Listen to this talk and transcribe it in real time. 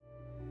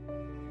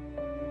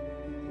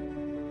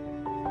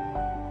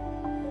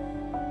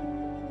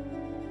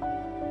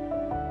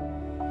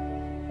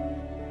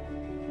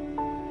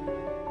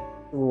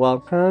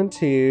welcome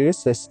to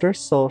Sister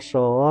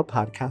Social, a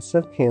podcast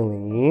of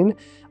healing.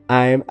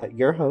 I'm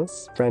your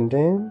host,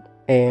 Brendan,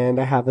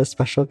 and I have a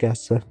special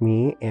guest with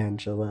me,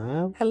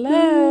 Angela.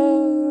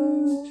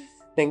 Hello.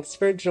 Thanks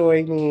for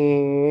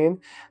joining.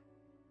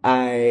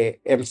 I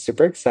am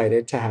super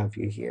excited to have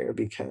you here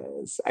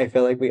because I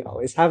feel like we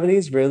always have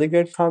these really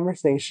good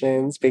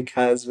conversations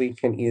because we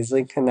can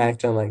easily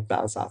connect and like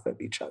bounce off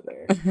of each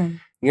other.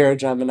 You're a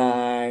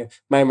Gemini,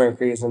 my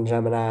Mercury's in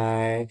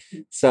Gemini.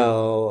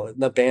 So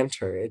the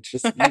banter, it's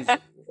just easy.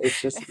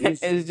 It's just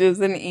easy. It's just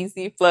an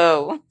easy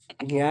flow.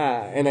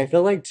 Yeah. And I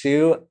feel like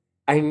too,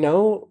 I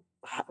know,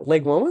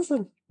 like,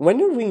 when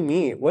did we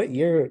meet? What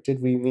year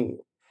did we meet?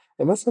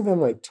 It must have been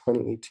like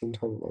 2018,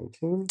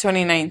 2019.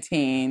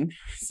 2019.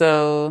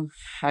 So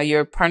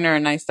your partner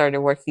and I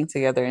started working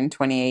together in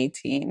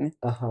 2018.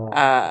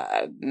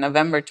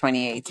 November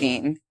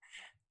 2018.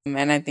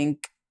 And I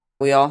think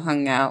we all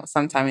hung out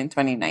sometime in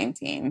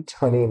 2019.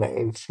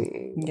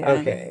 2019. Yeah.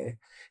 Okay.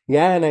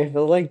 Yeah, and I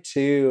feel like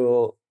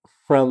too,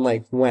 from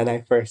like when I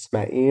first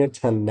met you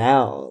to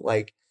now,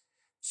 like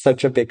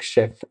such a big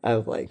shift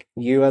of like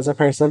you as a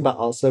person, but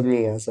also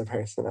me as a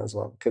person as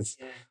well. Because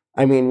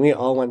I mean, we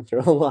all went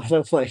through a lot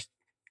of like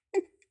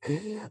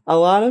a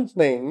lot of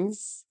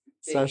things,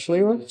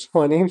 especially with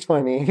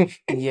 2020.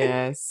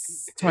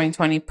 Yes.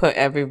 2020 put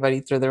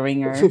everybody through the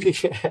ringer.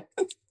 Yeah.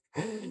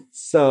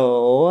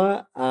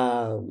 So,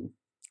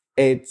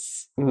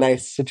 it's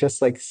nice to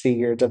just like see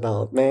your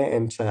development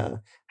and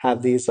to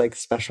have these like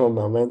special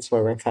moments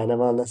where we're kind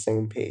of on the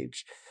same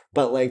page.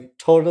 But like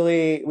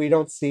totally, we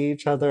don't see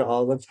each other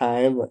all the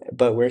time,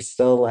 but we're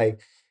still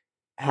like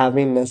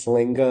having this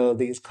lingo,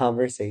 these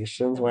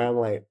conversations where I'm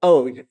like,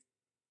 oh,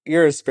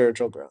 you're a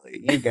spiritual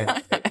girly. You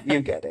get it.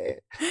 You get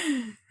it.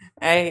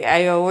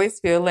 I always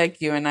feel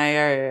like you and I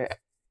are,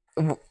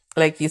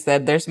 like you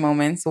said, there's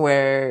moments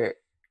where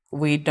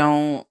we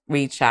don't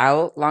reach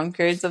out long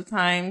periods of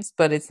times,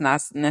 but it's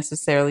not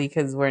necessarily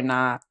because we're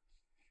not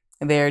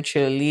there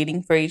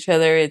cheerleading for each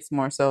other. It's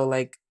more so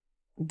like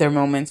there are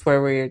moments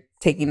where we're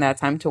taking that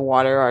time to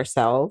water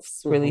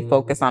ourselves, really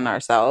focus on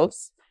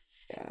ourselves.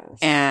 Yes.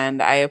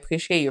 And I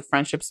appreciate your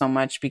friendship so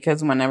much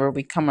because whenever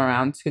we come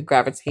around to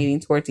gravitating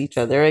towards each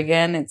other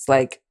again, it's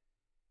like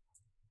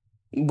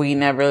we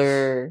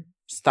never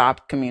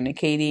stop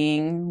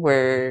communicating.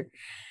 We're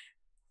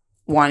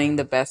wanting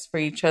the best for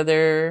each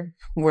other.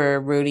 We're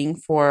rooting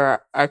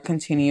for our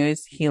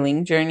continuous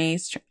healing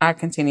journeys, our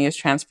continuous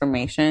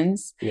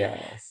transformations.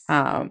 Yes.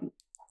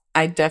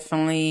 I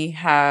definitely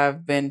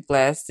have been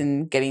blessed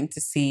in getting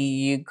to see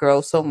you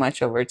grow so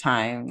much over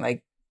time.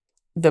 Like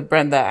the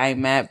Brenda I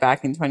met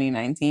back in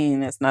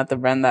 2019 is not the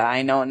Brenda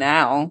I know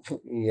now.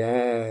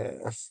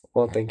 Yes.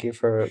 Well, thank you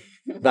for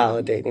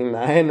validating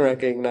that and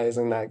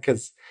recognizing that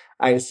because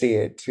I see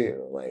it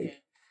too. Like,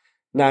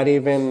 not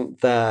even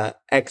the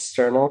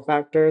external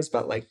factors,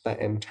 but like the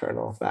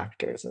internal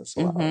factors as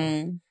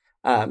well.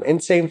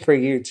 And same for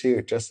you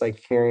too, just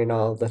like hearing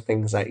all the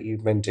things that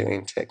you've been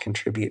doing to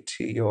contribute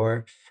to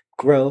your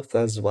growth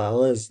as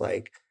well is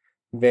like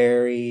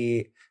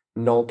very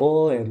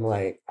noble. And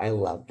like, I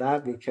love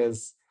that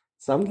because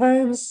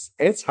sometimes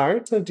it's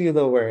hard to do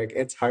the work.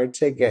 It's hard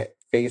to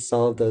face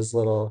all of those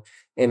little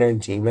inner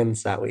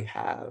demons that we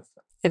have.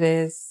 It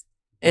is.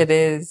 It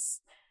is.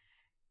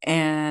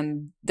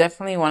 And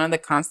definitely one of the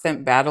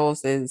constant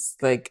battles is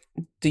like,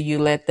 do you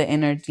let the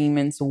inner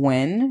demons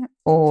win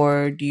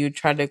or do you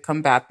try to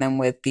combat them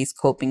with these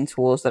coping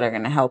tools that are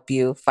going to help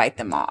you fight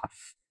them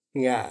off?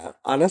 Yeah,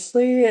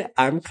 honestly,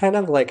 I'm kind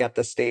of like at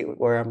the state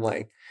where I'm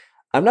like,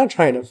 I'm not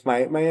trying to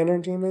fight my inner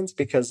demons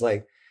because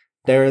like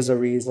there is a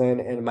reason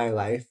in my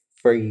life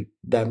for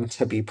them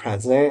to be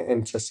present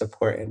and to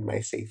support in my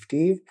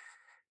safety.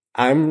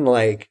 I'm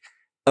like,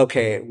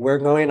 okay, we're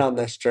going on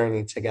this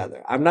journey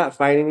together. I'm not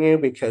fighting you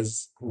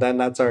because then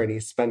that's already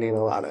spending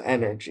a lot of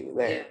energy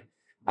there.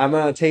 I'm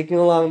gonna take you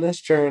along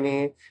this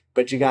journey,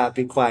 but you gotta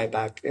be quiet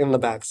back in the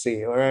back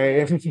seat, all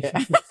right?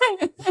 Yeah.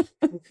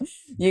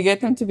 You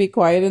get them to be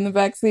quiet in the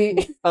back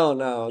seat? Oh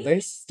no, they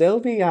still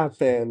be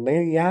yapping.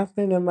 They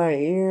yapping in my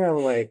ear.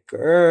 I'm like,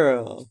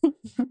 girl,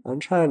 I'm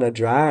trying to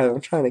drive.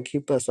 I'm trying to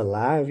keep us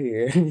alive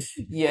here.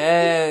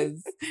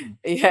 Yes.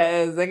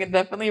 Yes, I can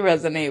definitely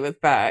resonate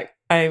with that.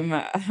 I'm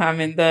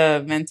in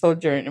the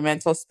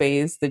mental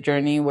space, the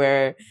journey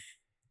where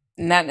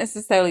not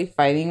necessarily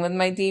fighting with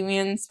my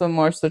demons, but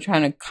more so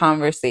trying to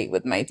conversate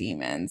with my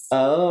demons.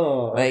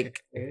 Oh,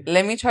 like, okay.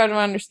 Let me try to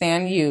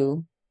understand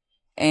you.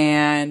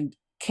 And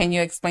can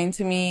you explain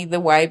to me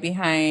the why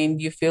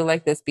behind you feel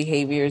like this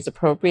behavior is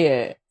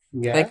appropriate?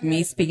 Yeah. Like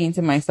me speaking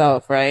to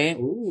myself, right?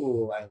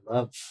 Ooh, I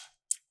love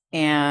that.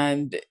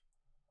 And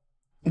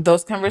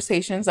those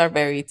conversations are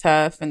very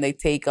tough and they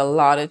take a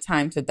lot of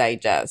time to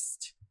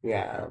digest.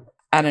 Yeah.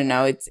 I don't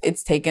know.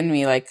 It's taken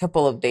me like a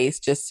couple of days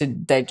just to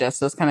digest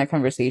those kind of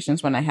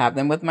conversations when I have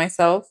them with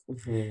myself.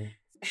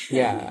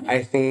 Yeah,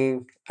 I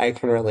think I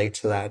can relate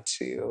to that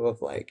too.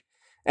 Of like,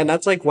 and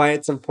that's like why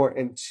it's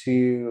important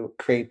to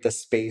create the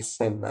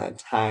space and the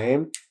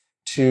time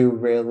to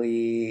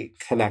really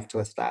connect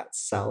with that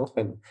self.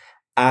 And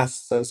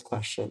ask those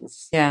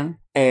questions. Yeah.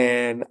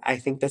 And I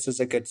think this is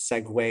a good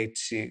segue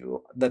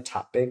to the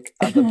topic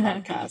of the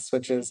podcast,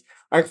 which is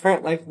our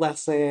current life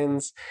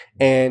lessons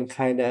and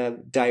kind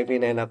of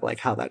diving in of like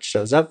how that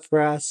shows up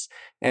for us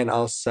and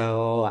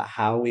also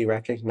how we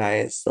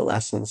recognize the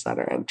lessons that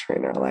are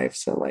entering our life.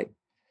 So like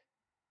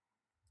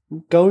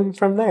going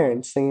from there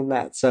and seeing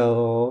that.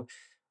 So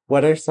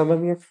what are some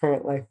of your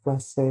current life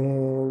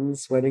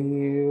lessons? What are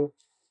you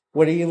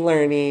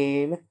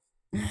learning?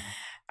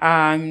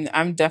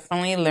 I'm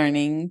definitely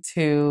learning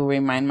to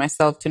remind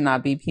myself to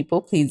not be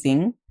people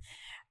pleasing.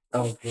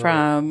 Oh,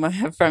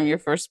 From your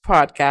first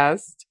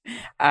podcast,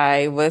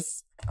 I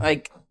was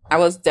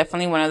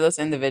definitely one of those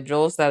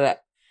individuals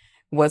that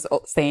was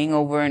saying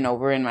over and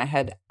over in my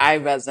head, I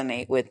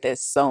resonate with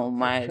this so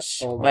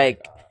much. Oh my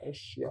like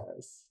gosh,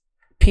 yes.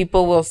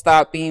 People will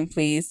stop being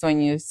pleased when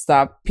you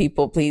stop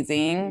people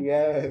pleasing.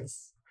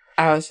 Yes.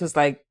 I was just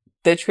like,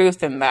 the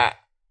truth in that.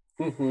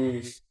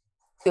 Mm-hmm.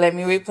 Let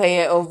me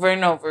replay it over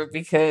and over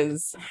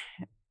because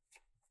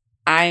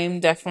I'm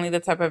definitely the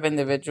type of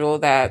individual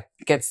that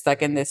gets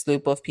stuck in this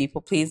loop of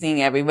people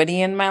pleasing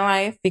everybody in my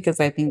life because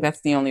I think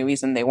that's the only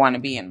reason they want to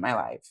be in my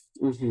life.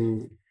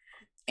 Mm-hmm.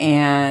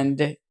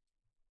 And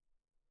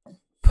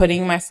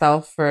putting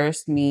myself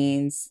first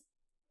means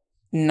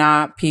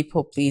not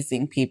people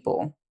pleasing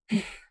people.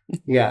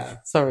 Yeah.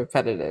 So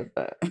repetitive,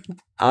 but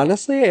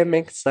honestly, it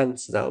makes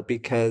sense though,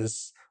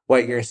 because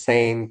what you're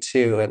saying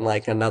too, and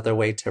like another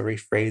way to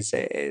rephrase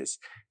it is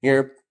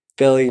you're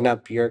filling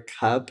up your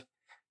cup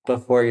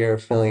before you're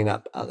filling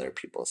up other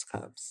people's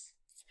cups.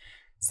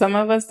 Some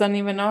of us don't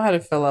even know how to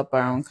fill up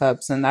our own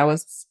cups, and that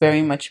was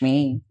very much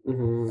me.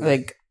 Mm-hmm.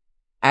 Like,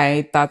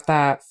 I thought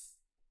that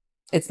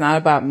it's not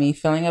about me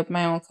filling up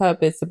my own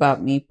cup, it's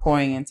about me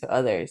pouring into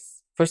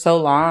others for so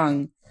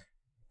long.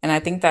 And I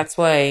think that's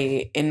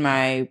why in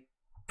my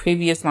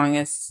previous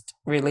longest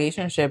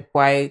relationship,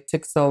 why it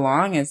took so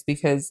long is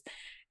because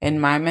in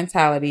my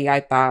mentality, I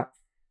thought,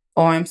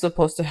 oh, I'm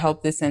supposed to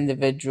help this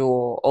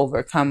individual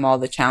overcome all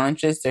the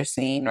challenges they're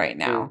seeing right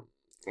now.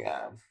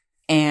 Yeah.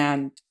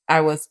 And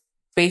I was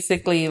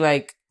basically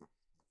like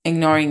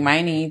ignoring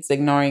my needs,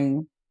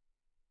 ignoring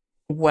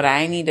what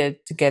I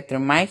needed to get through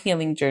my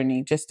healing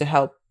journey just to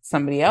help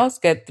somebody else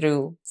get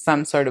through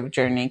some sort of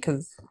journey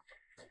because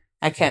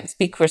I can't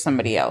speak for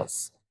somebody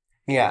else.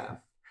 Yeah.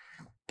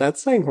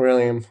 That's like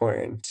really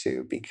important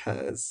too,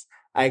 because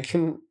I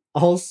can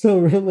also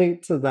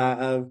relate to that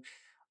of,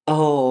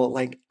 oh,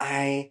 like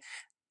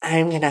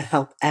I'm gonna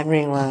help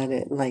everyone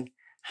and like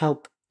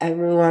help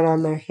everyone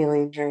on their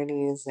healing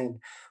journeys and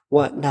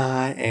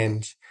whatnot,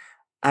 and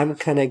I'm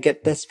gonna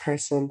get this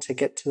person to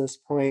get to this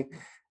point.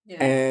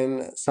 Yeah.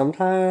 And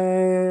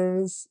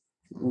sometimes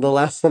the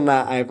lesson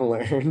that I've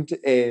learned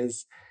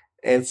is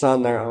it's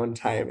on their own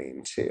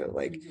timing too.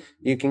 Like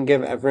you can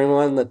give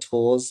everyone the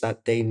tools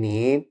that they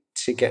need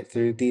to get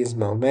through these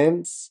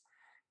moments.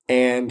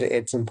 And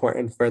it's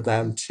important for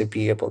them to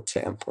be able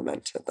to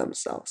implement it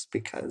themselves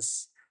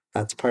because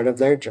that's part of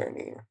their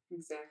journey.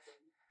 Exactly.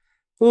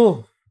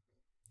 Ooh.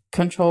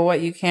 Control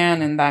what you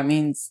can, and that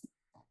means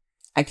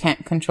I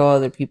can't control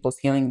other people's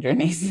healing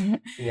journeys.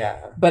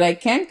 Yeah. But I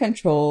can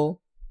control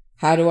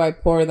how do I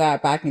pour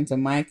that back into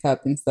my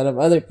cup instead of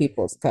other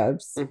people's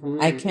cups.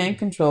 Mm-hmm. I can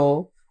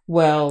control,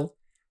 well,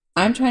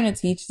 I'm trying to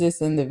teach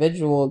this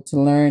individual to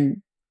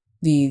learn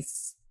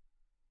these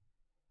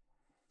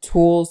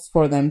tools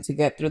for them to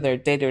get through their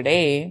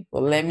day-to-day.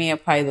 Well, let me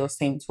apply those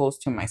same tools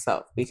to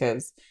myself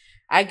because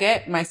I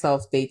get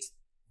myself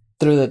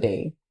through the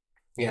day.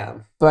 Yeah.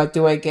 But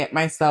do I get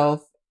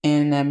myself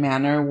in a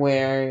manner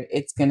where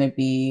it's going to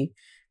be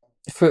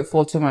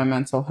fruitful to my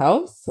mental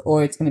health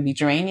or it's going to be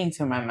draining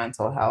to my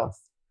mental health?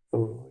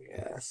 Oh,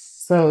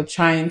 yes. So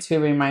trying to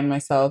remind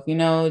myself,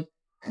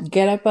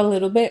 get up a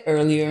little bit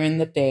earlier in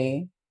the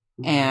day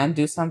and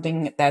do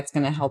something that's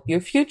going to help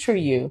your future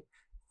you.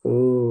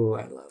 Ooh,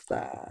 I love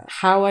that.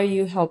 How are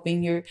you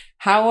taking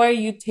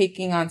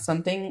on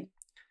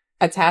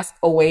a task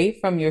away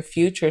from your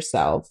future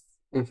self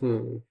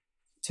to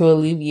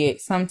alleviate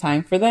some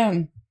time for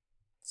them?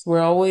 So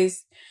we're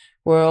always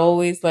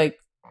like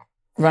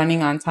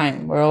running on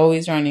time. We're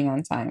always running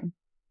on time.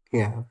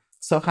 Yeah.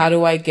 So how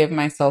do I give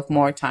myself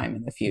more time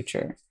in the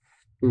future?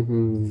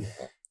 Mm-hmm.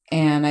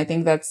 And I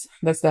think that's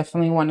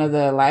definitely one of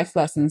the life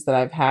lessons that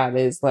I've had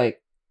is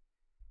like,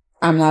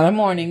 I'm not a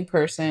morning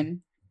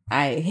person.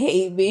 I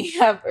hate being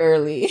up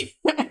early.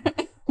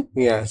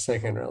 Yes, I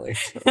can relate.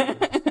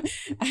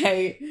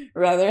 I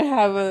rather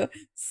have a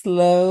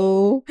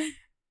slow,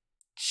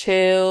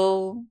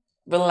 chill,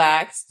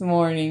 relaxed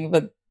morning.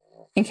 But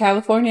in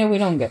California, we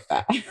don't get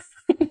that.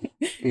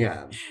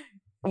 Yeah.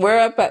 We're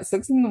up at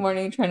 6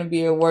 a.m. trying to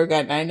be at work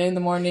at 9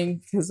 a.m.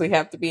 because we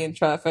have to be in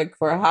traffic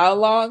for how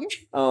long?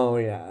 Oh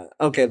yeah.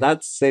 Okay,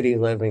 that's city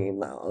living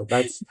though.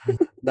 That's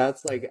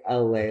like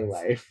LA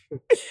life.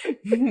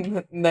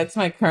 That's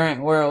my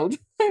current world.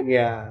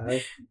 Yeah.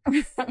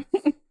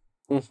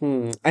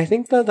 I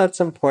think that that's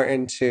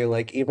important too.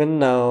 Like even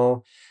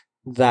though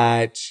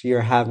that you're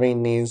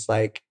having these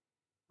like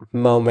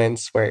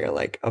moments where you're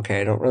like,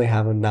 okay, I don't really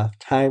have enough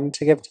time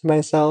to give to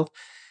myself.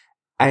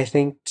 I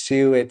think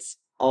too, it's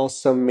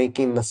also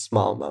making the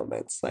small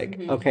moments. Like,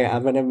 okay,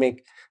 I'm gonna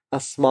make a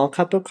small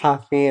cup of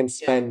coffee and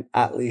spend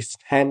at least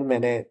 10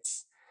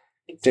 minutes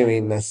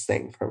doing this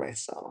thing for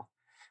myself.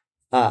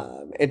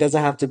 It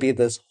doesn't have to be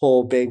this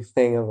whole big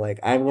thing of like,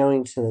 I'm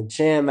going to the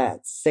gym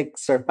at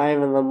 6 or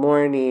 5 in the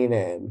morning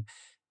and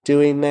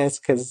doing this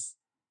because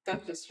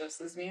that just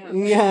stresses me out.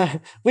 Yeah,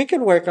 we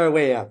can work our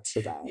way up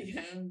to that.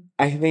 Yeah.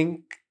 I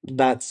think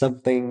that's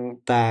something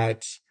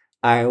that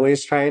I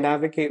always try and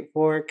advocate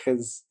for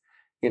because,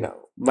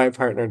 my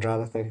partner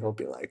Jonathan, he'll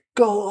be like,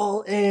 go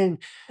all in,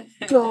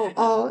 go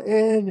all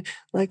in.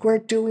 Like, we're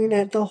doing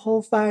it the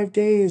whole 5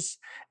 days.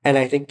 And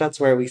I think that's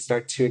where we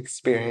start to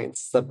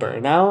experience the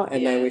burnout.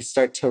 And then we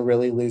start to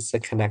really lose the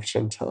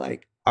connection to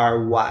like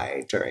our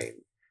why during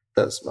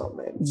those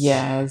moments.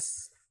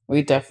 Yes,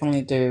 we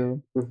definitely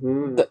do.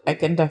 I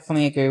can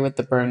definitely agree with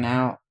the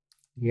burnout.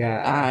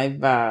 Yeah.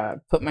 I've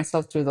put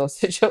myself through those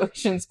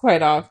situations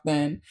quite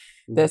often.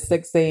 The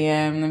 6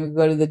 a.m., let me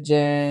go to the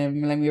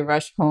gym, let me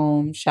rush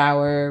home,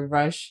 shower,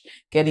 rush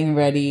getting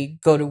ready,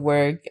 go to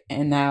work.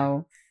 And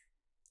now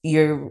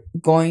you're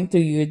going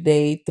through your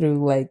day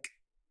through like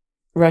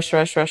rush,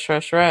 rush, rush,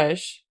 rush,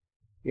 rush.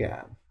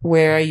 Yeah.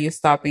 Where are you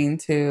stopping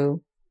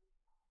to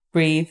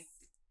breathe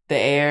the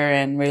air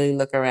and really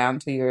look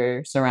around to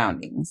your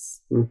surroundings?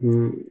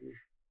 To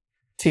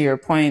your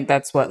point,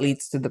 that's what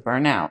leads to the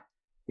burnout.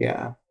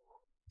 Yeah.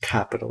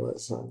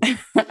 Capitalism.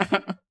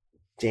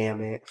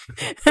 Damn it.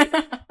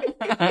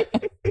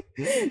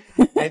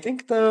 I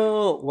think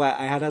though, what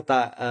I had a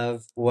thought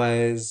of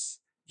was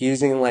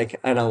using like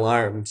an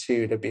alarm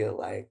too to be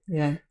like,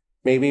 yeah,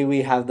 maybe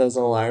we have those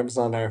alarms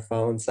on our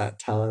phones that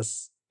tell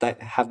us that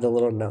have the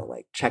little note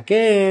like check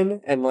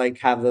in and like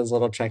have those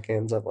little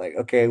check-ins of like,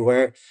 okay,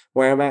 where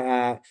am I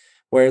at?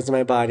 Where's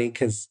my body?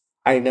 Because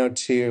I know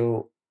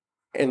too,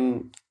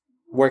 in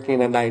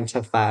working a 9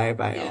 to 5,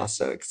 I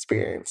also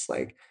experienced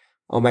like,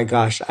 oh my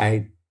gosh,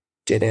 I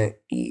didn't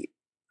eat.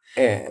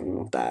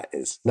 And that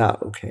is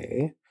not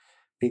okay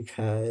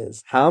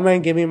because how am I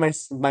giving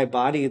my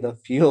body the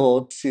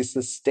fuel to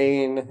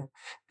sustain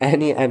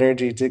any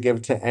energy to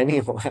give to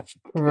anyone?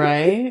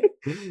 Right?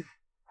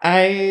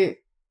 You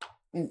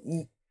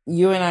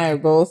and I are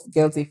both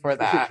guilty for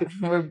that.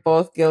 We're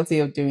both guilty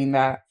of doing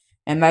that.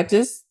 And that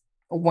just,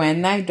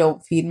 when I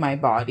don't feed my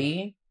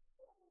body,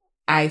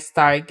 I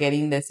start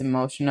getting this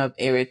emotion of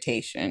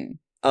irritation.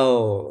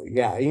 Oh,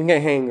 yeah. You can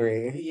get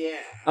hangry.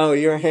 Yeah. Oh,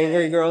 you're a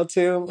hangry girl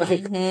too?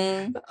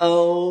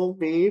 Oh,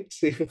 me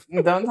too.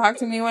 Don't talk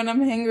to me when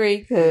I'm hangry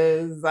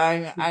because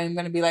I'm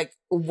going to be like,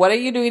 what are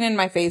you doing in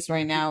my face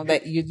right now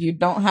that you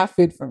don't have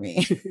food for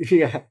me?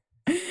 Yeah.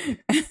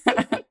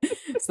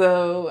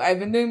 So I've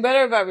been doing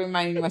better about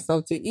reminding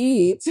myself to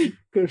eat.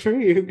 Good for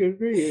you. Good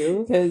for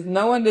you. Because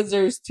no one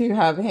deserves to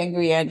have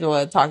hangry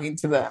Angela talking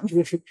to them.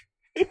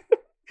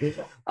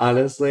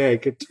 Honestly, I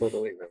could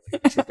totally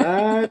relate to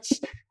that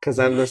because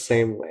I'm the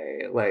same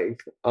way.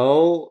 Like,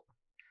 oh,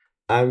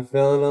 I'm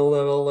feeling a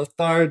little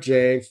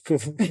lethargic.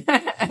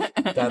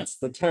 That's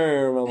the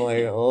term. I'm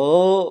like,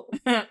 oh,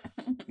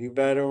 you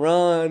better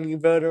run. You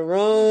better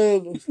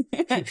run.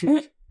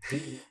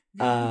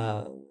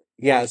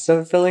 Yeah,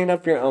 so filling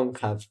up your own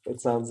cup,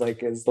 it sounds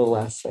like, is the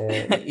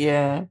lesson.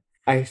 Yeah.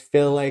 I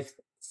feel like,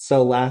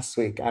 so last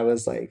week I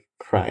was like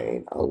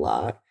crying a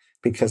lot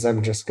because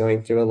I'm just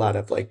going through a lot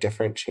of like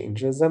different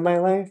changes in my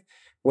life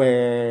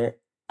where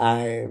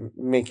I'm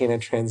making a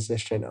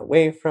transition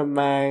away from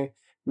my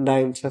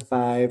 9 to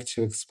 5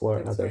 to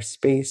explore other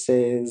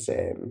spaces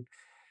and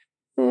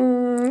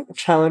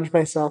challenge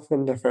myself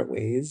in different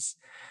ways.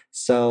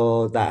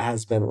 So that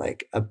has been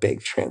like a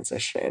big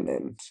transition.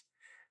 And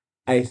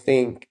I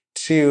think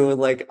too,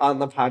 like on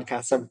the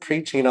podcast, I'm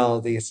preaching all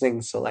of these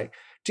things. So like,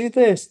 do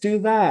this, do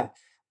that.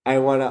 I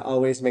want to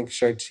always make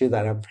sure too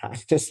that I'm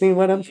practicing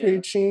what I'm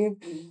preaching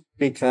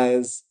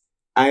because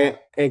I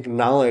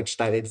acknowledge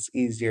that it's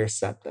easier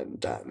said than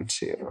done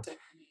too.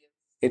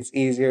 It's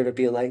easier to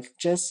be like,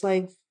 just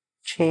like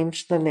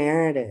change the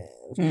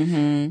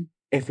narrative.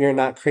 If you're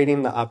not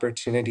creating the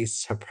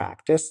opportunities to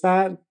practice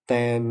that,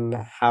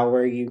 then how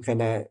are you going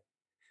to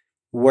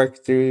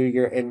work through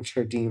your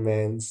inner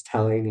demons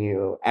telling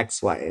you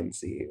X, Y, and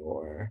Z?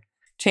 Or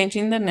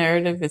changing the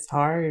narrative is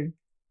hard,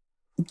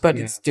 but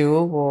it's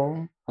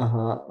doable.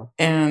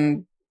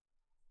 And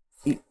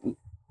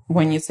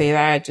when you say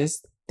that, I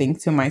just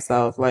think to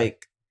myself,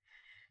 like,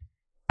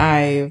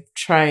 I've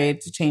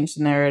tried to change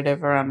the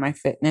narrative around my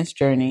fitness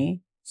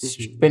journey.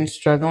 Been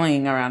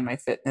struggling around my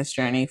fitness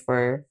journey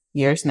for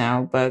years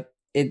now, but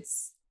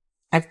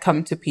I've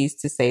come to peace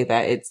to say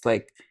that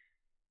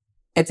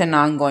it's an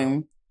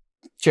ongoing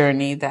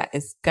journey that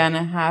is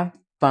gonna have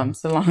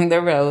bumps along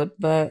the road,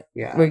 but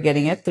we're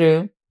getting it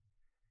through.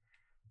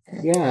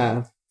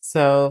 Yeah.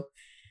 So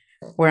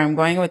where I'm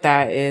going with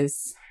that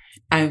is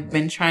I've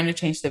been trying to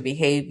change the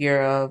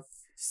behavior of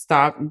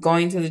stop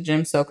going to the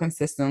gym so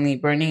consistently,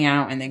 burning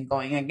out and then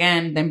going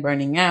again, then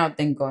burning out,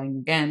 then going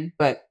again.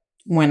 But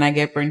when I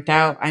get burnt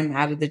out, I'm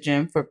out of the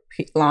gym for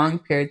long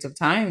periods of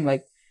time,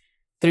 like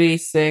 3,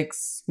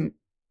 6,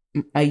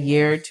 a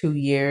year, 2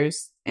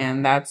 years.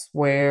 And that's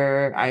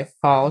where I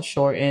fall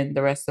short in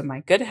the rest of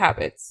my good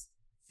habits.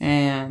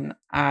 And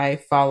I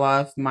fall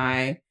off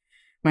my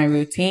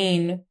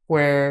routine,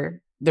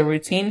 where the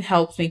routine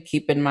helps me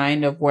keep in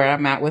mind of where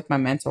I'm at with my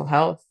mental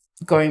health.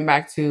 Going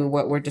back to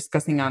what we're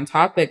discussing on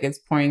topic is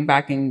pouring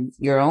back in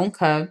your own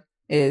cup,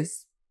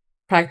 is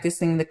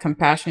practicing the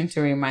compassion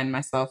to remind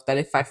myself that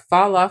if I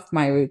fall off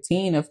my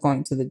routine of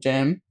going to the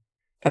gym,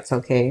 that's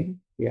okay.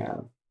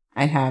 Yeah.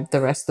 I have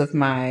the rest of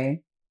my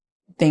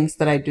things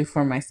that I do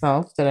for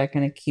myself that are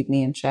going to keep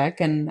me in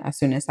check. And as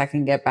soon as I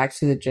can get back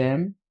to the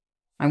gym,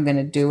 I'm going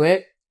to do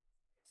it.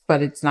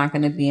 But it's not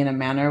going to be in a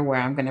manner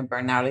where I'm going to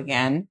burn out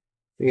again.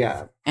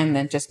 Yeah. And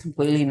then just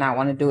completely not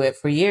want to do it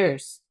for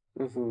years.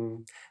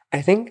 Mm-hmm.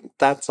 I think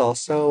that's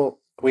also,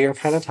 we were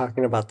kind of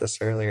talking about this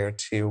earlier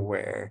too,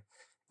 where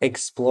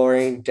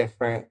exploring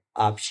different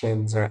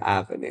options or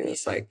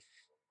avenues, like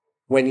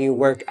when you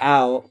work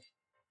out,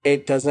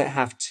 it doesn't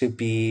have to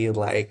be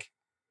like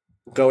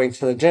going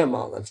to the gym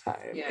all the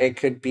time. Yeah. It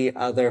could be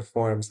other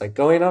forms, like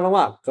going on a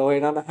walk,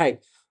 going on a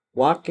hike,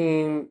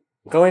 walking,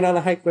 going on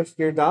a hike with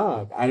your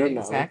dog. I don't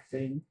know.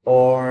 Exactly.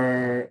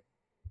 Or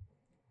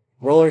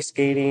roller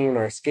skating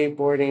or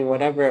skateboarding,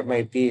 whatever it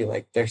might be.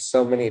 Like there's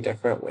so many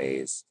different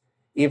ways.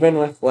 Even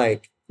with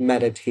like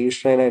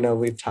meditation, I know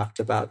we've talked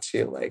about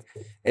too, like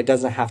it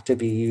doesn't have to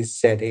be you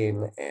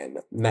sitting and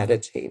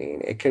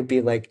meditating. It could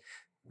be like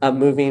a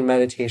moving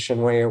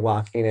meditation where you're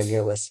walking and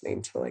you're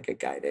listening to like a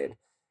guided,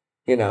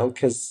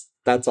 because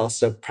that's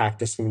also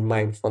practicing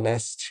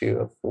mindfulness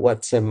to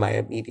what's in my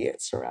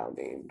immediate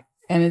surrounding.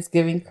 And it's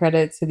giving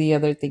credit to the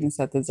other things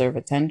that deserve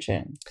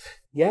attention.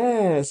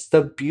 Yes,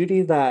 the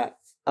beauty that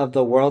of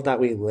the world that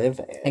we live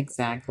in.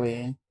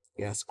 Exactly.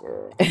 Yes,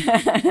 girl.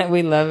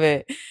 We love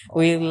it.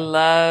 We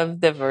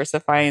love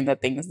diversifying the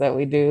things that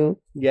we do.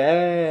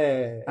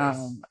 Yes.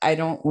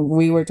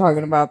 We were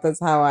talking about this,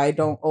 how I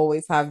don't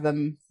always have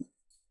the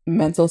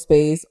mental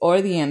space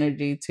or the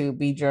energy to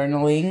be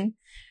journaling.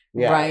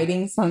 Yeah.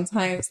 Writing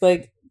sometimes,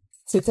 like,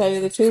 to tell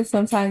you the truth,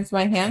 sometimes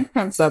my hand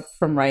cramps up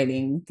from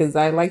writing because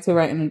I like to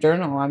write in a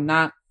journal. I'm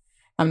not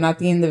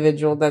the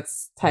individual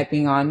that's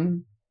typing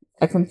on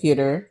a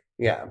computer.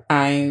 Yeah.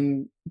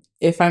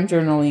 If I'm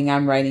journaling,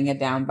 I'm writing it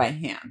down by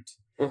hand.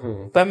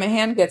 Mm-hmm. But my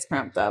hand gets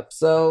cramped up.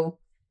 So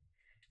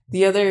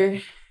the other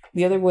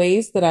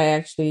ways that I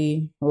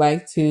actually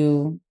like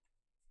to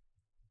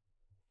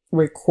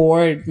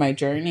record my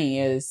journey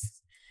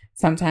is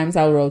sometimes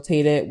I'll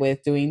rotate it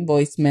with doing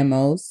voice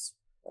memos.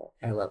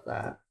 I love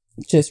that.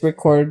 Just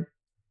record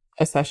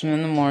a session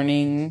in the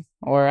morning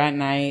or at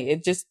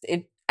night.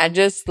 I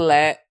just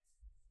let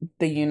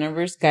the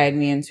universe guide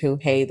me into,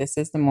 hey, this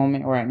is the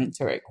moment where I need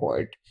to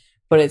record.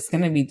 But it's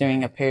going to be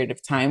during a period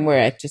of time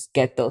where I just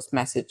get those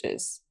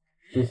messages.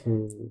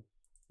 Mm-hmm.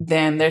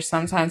 Then there's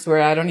sometimes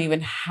where I don't even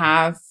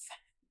have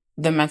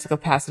the mental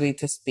capacity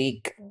to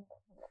speak.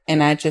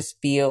 And I just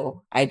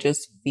feel.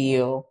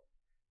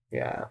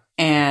 Yeah.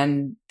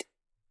 And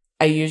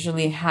I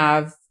usually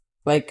have,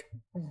 like,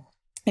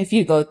 if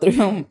you go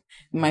through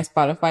my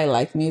Spotify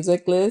like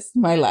music list,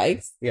 my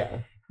likes,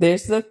 yeah,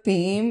 there's the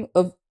theme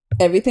of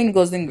everything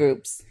goes in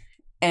groups.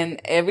 And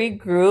every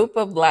group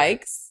of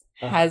likes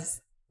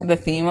has the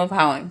theme of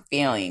how I'm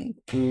feeling.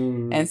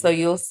 Mm. And so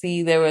you'll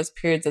see there was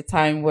periods of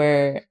time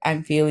where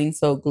I'm feeling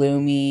so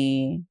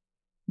gloomy,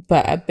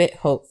 but a bit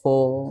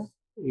hopeful.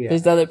 Yeah.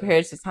 There's other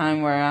periods of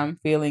time where I'm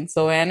feeling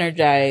so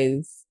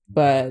energized,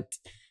 but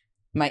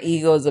my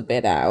ego's a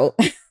bit out.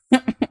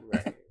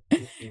 Right.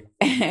 Mm-hmm.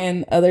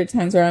 And other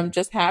times where I'm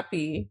just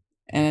happy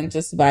and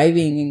just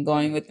vibing and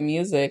going with the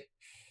music.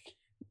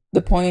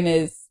 The point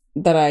is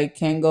that I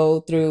can go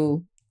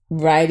through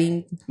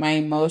writing my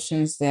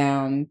emotions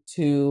down,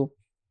 to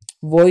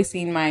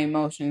voicing my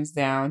emotions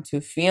down,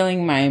 to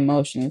feeling my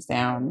emotions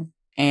down,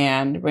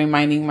 and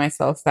reminding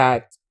myself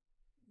that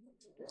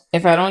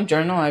if I don't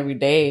journal every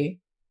day,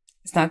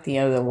 it's not the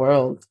end of the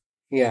world.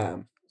 Yeah.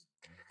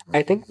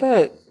 I think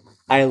that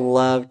I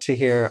love to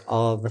hear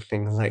all of the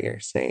things that you're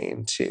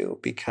saying too,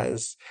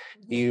 because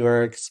you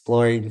are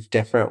exploring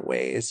different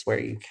ways where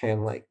you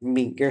can like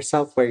meet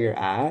yourself where you're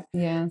at.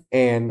 Yeah.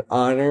 And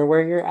honor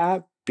where you're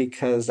at,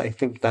 because I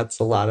think that's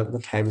a lot of the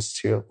times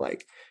too of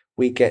like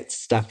we get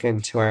stuck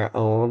into our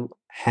own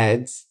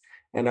heads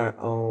and our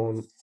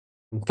own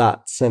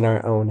thoughts in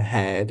our own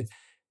head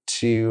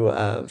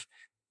of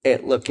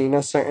it looking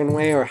a certain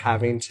way or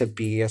having to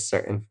be a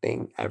certain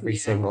thing every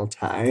single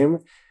time,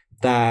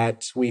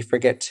 that we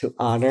forget to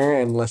honor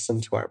and listen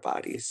to our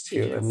bodies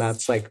too. Yes. And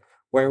that's like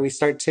where we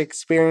start to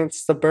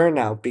experience the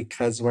burnout,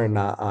 because we're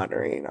not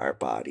honoring our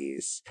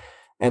bodies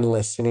and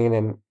listening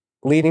and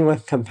leading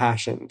with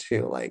compassion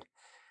too. Like,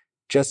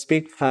 just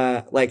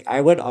because, like,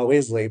 I would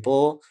always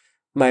label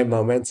my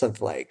moments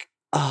of like,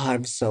 oh,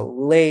 I'm so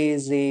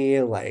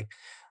lazy, like,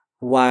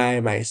 why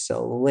am I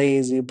so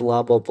lazy?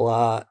 Blah, blah,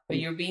 blah. But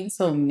you're being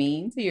so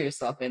mean to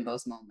yourself in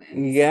those moments.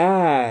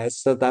 Yeah.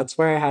 So that's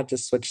where I had to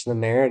switch the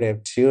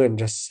narrative too and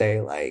just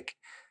say, like,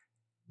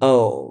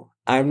 oh,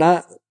 I'm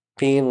not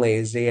being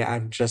lazy,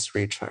 I'm just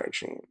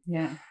recharging.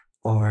 Yeah.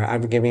 Or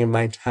I'm giving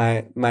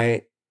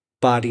my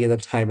body the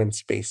time and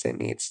space it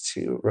needs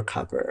to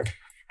recover.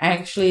 I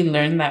actually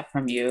learned that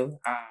from you.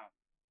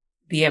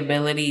 The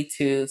ability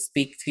to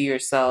speak to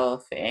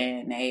yourself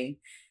in a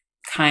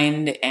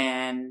kind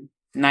and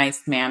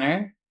nice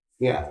manner.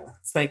 Yeah.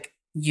 It's like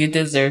you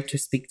deserve to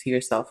speak to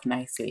yourself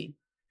nicely.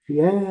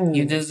 Yeah.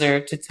 You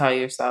deserve to tell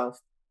yourself,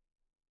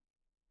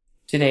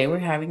 today we're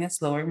having a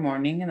slower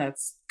morning and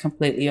that's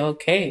completely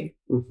okay.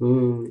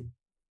 Mm-hmm.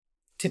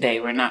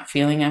 Today we're not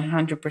feeling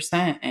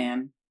 100%.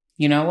 And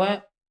you know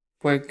what?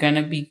 We're going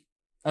to be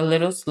a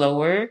little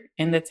slower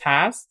in the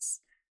tasks,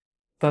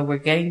 but we're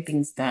getting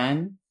things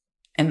done.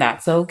 And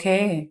that's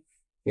okay.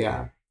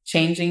 Yeah.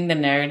 Changing the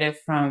narrative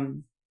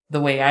from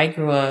the way I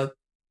grew up,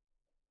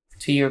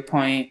 to your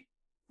point,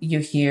 you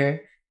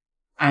hear,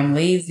 I'm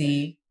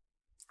lazy.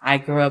 I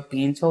grew up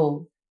being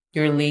told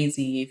you're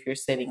lazy if you're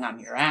sitting on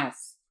your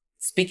ass.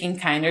 Speaking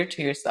kinder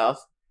to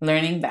yourself,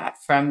 learning that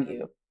from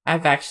you.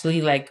 I've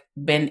actually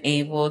been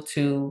able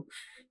to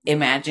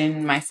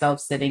imagine myself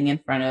sitting in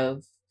front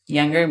of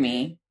younger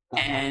me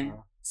and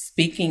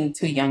speaking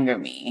to younger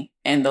me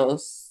and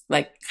those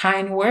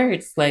kind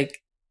words like,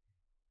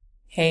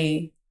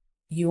 hey,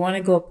 you want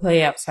to go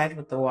play outside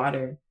with the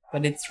water,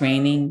 but it's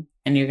raining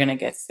and you're going to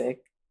get sick.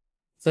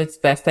 So it's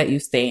best that you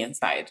stay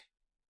inside,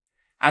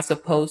 as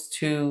opposed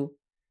to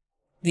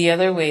the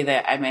other way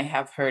that I may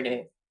have heard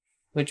it,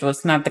 which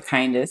was not the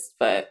kindest,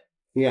 but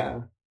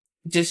yeah,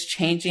 just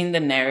changing the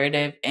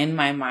narrative in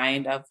my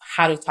mind of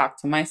how to talk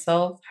to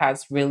myself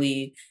has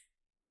really,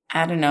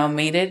 I don't know,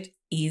 made it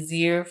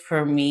easier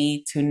for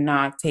me to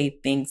not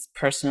take things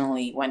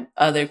personally when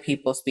other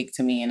people speak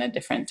to me in a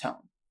different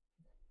tone.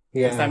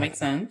 yeah. Does that make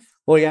sense?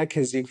 Well, yeah,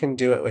 because you can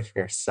do it with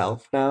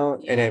yourself now,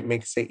 and Yeah. it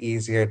makes it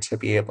easier to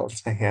be able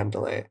to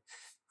handle it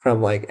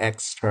from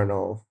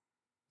external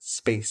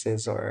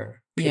spaces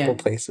or people, Yeah.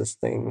 places,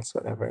 things,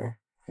 whatever.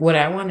 What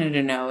I wanted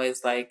to know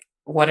is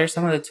what are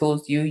some of the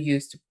tools you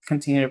use to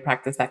continue to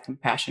practice that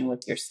compassion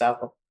with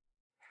yourself?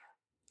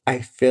 I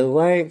feel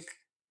like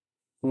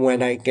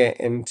when I get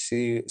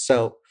into,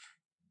 so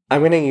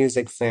I'm going to use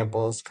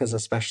examples because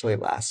especially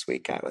last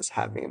week I was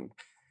having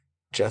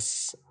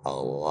just a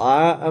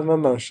lot of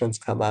emotions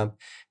come up,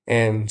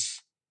 and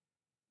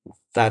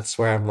that's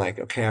where I'm like,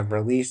 okay, I'm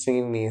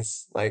releasing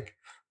these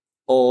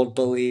old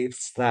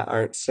beliefs that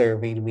aren't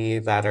serving me,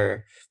 that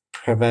are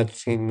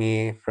preventing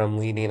me from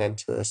leaning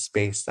into the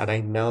space that I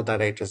know that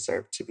I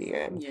deserve to be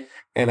in. Yeah.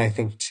 And I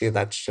think too,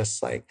 that's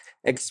just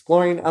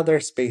exploring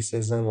other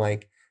spaces and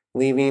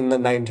leaving the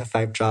 9 to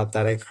 5 job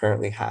that I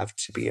currently have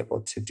to be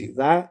able to do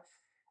that.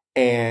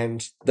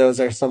 And those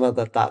are some of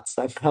the thoughts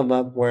that come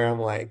up where I'm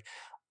like,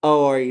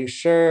 oh, are you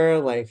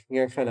sure?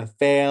 You're gonna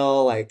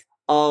fail.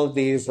 All of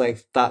these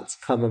thoughts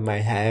come in my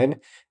head.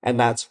 And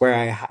that's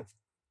where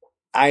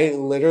I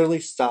literally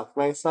stopped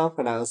myself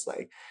and I was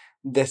like,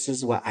 this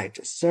is what I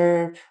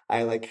deserve.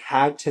 I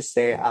had to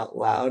say it out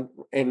loud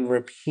and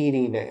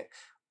repeating it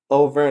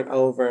over and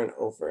over and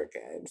over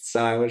again.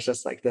 So I was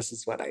just like, this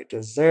is what I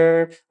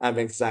deserve. I'm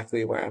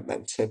exactly where I'm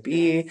meant to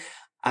be.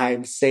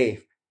 I'm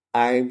safe.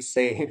 I'm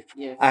safe.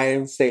 Yeah. I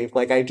am safe.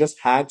 I just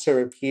had to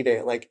repeat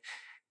it.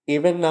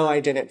 Even though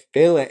I didn't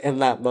feel it in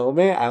that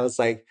moment, I was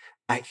like,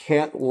 I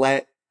can't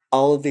let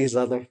all of these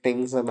other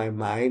things in my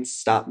mind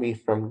stop me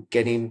from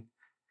getting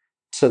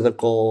to the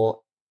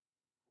goal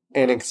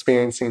and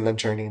experiencing the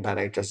journey that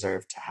I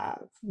deserve to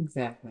have.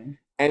 Exactly.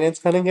 And it's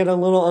going to get a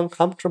little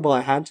uncomfortable.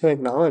 I had to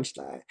acknowledge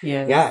that.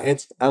 Yes. Yeah,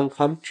 it's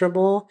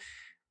uncomfortable.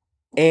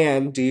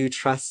 And do you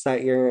trust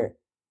that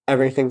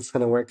everything's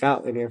going to work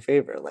out in your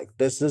favor?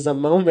 This is a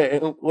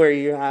moment where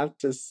you have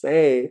to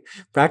say,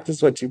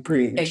 practice what you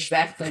preach.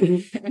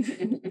 Exactly.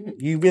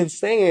 You've been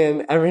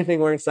saying everything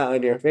works out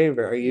in your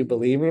favor. Are you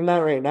believing that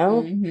right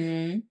now?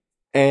 Mm-hmm.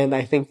 And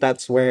I think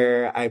that's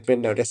where I've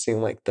been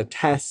noticing the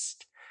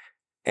test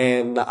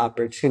and the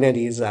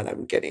opportunities that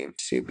I'm getting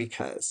to,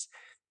 because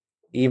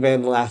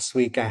even last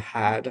week I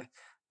had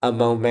a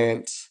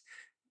moment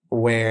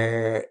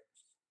where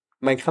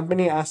my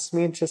company asked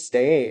me to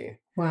stay.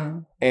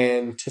 Wow.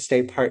 And to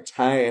stay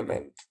part-time,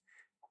 and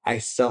I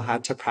still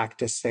had to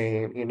practice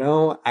saying,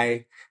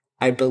 I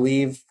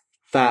believe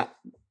that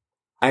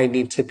I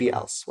need to be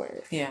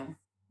elsewhere. Yeah.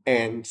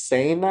 And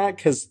saying that,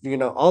 because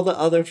all the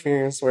other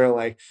fears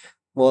were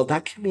well,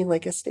 that can be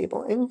a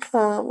stable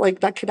income,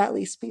 that could at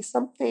least be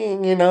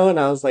something, and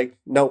I was like,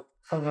 nope.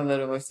 Oh, the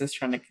little voice is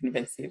trying to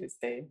convince you to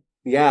stay.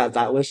 Yeah,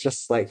 that was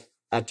just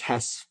a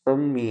test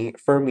from the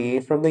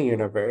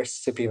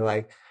universe to be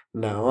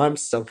no, I'm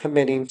still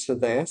committing to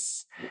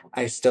this.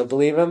 I still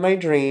believe in my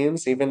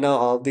dreams, even though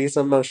all these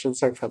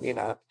emotions are coming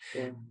up.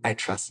 Yeah. I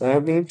trust that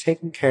I'm being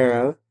taken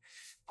care of.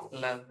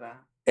 Love that.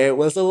 It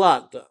was a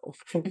lot though.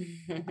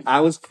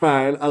 I was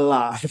crying a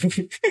lot.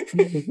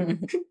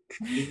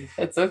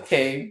 It's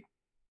okay.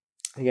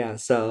 Yeah,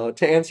 so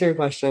to answer your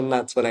question,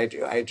 that's what I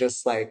do. I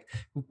just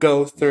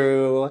go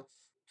through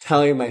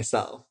telling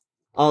myself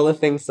all the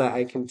things that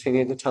I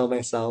continue to tell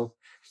myself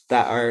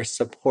that are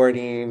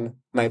supporting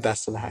my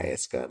best and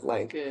highest good.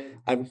 Like,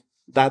 Good.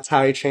 That's how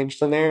I change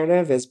the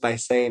narrative, is by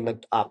saying the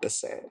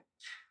opposite.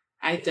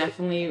 I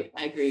definitely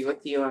agree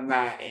with you on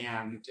that.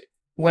 And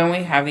when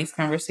we have these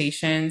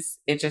conversations,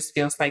 it just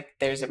feels like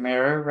there's a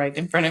mirror right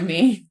in front of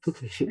me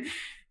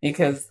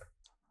because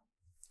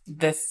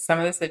some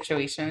of the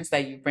situations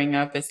that you bring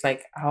up, it's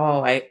like,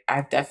 oh,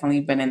 I've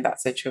definitely been in that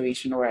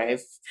situation where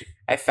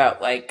I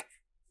felt like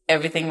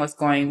everything was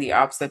going the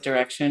opposite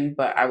direction,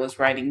 but I was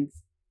writing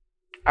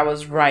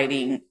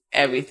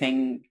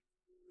everything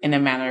in a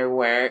manner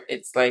where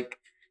it's like,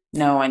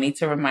 no, I need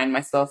to remind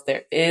myself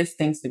there is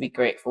things to be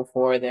grateful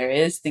for. There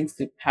is things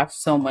to have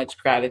so much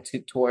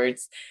gratitude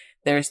towards.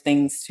 There's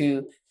things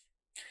to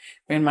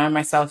remind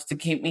myself to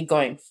keep me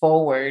going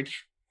forward.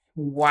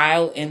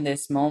 While in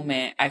this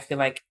moment, I feel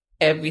like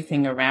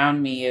everything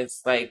around me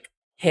is like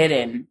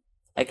hidden.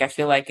 Like I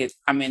feel like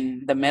I'm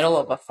in the middle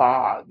of a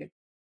fog.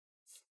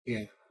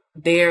 Yeah.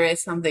 There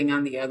is something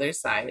on the other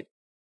side.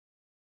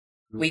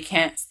 We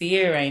can't see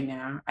it right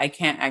now. I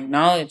can't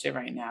acknowledge it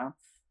right now.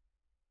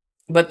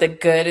 But the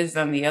good is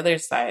on the other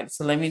side.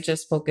 So let me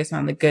just focus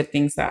on the good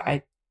things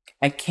that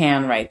I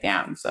can write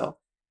down. So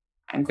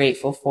I'm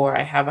grateful for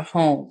I have a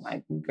home.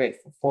 I'm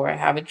grateful for I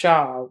have a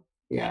job.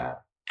 Yeah.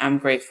 I'm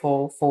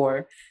grateful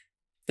for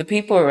the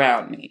people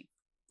around me.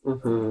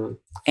 Mm-hmm.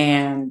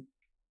 And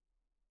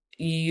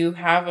you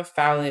have a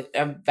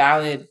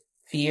valid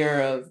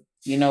fear of,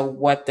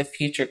 what the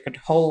future could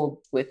hold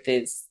with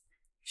this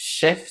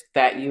shift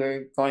that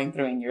you're going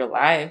through in your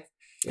life.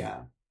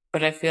 Yeah.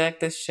 But I feel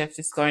like this shift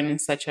is going in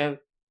such the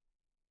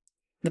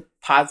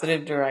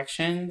positive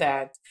direction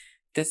that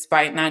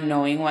despite not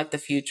knowing what the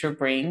future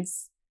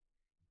brings,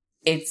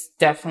 it's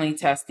definitely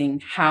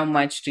testing how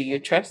much do you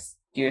trust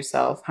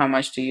yourself? How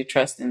much do you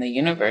trust in the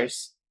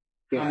universe?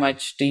 Yeah. How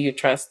much do you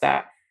trust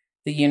that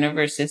the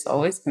universe is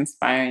always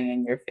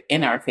conspiring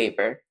in our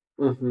favor?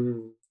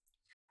 Mm-hmm.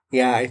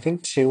 Yeah, I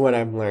think too what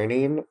I'm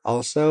learning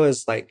also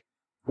is like,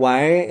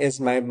 why is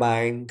my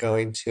mind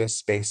going to a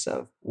space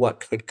of what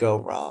could go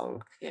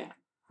wrong? Yeah.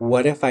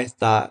 What if I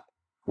thought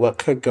what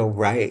could go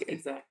right?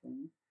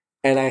 Exactly.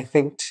 And I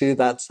think too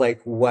that's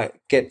like what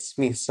gets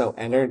me so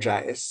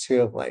energized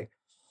too, of like,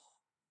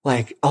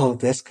 oh,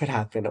 this could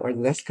happen, or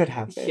this could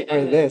happen,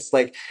 or this,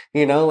 like,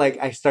 like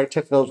I start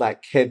to feel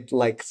that kid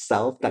like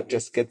self that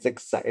just gets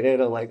excited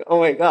and like,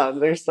 oh my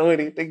God, there's so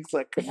many things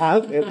that could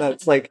happen.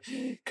 That's like,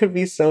 could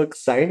be so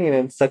exciting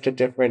and such a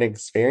different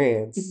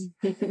experience.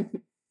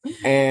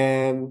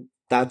 And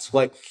that's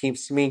what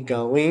keeps me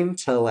going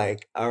to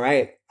like, all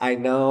right, I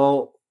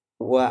know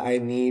what I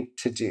need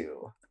to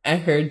do. I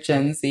heard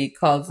Gen Z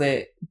calls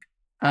it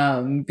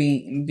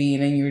being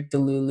in your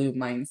Delulu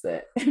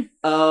mindset.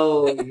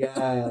 Oh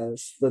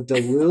yes, the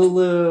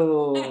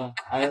Delulu.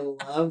 I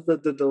love the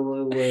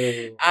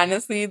Delulu.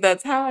 Honestly,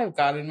 that's how I've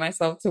gotten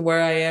myself to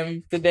where I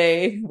am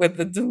today with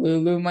the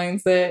Delulu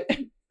mindset.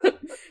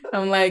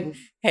 I'm like,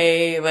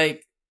 hey,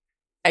 like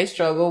I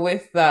struggle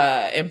with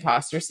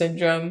imposter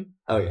syndrome.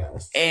 Oh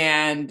yes.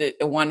 And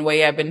one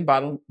way I've been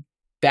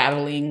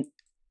battling,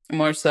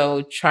 more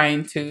so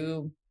trying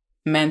to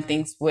mend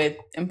things with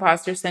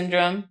imposter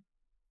syndrome,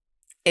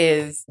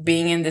 is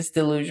being in this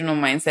delusional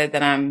mindset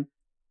that I'm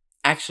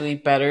actually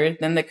better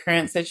than the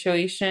current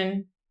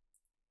situation,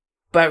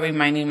 but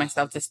reminding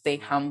myself to stay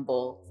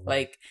humble.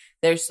 Like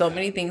there's so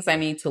many things I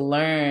need to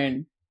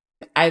learn.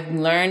 I've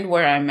learned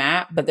where I'm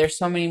at, but there's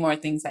so many more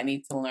things I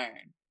need to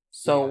learn.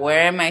 So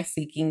where am I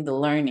seeking the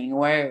learning?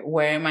 Where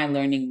am I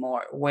learning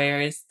more?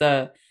 Where is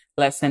the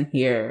lesson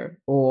here?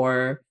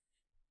 Or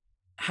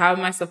how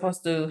am I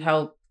supposed to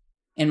help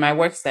in my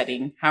work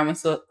setting? How am I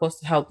supposed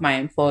to help my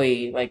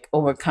employee like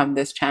overcome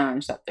this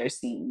challenge that they're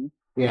seeing?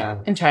 Yeah.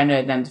 And trying to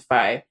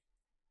identify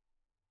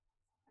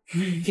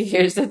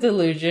here's the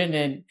delusion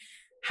and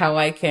how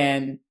I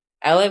can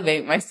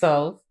elevate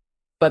myself.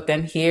 But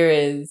then here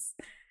is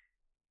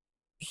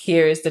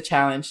the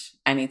challenge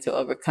I need to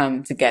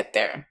overcome to get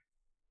there.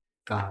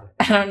 Got it.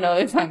 I don't know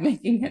if I'm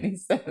making any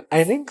sense.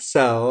 I think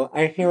so.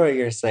 I hear what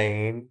you're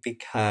saying,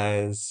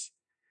 because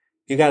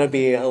you got to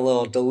be a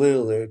little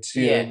delulu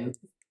too. Yeah.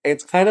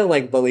 It's kind of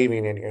like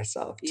believing in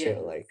yourself too. Yeah.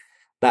 Like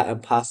that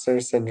imposter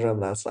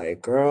syndrome that's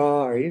like, girl,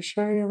 are you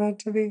sure you're meant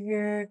to be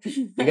here?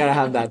 You got to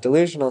have that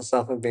delusional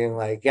self of being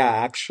like, yeah,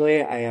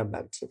 actually, I am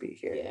meant to be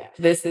here. Yeah.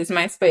 This is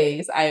my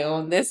space. I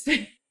own this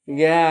space.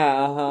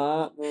 Yeah,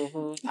 uh-huh.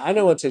 Mm-hmm. I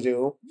know what to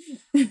do.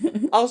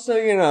 Also,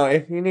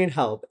 if you need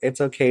help, it's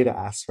okay to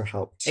ask for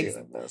help too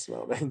in those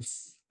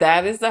moments.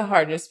 That is the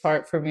hardest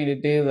part for me to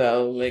do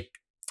though. Like,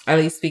 at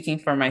least speaking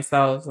for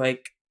myself,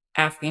 like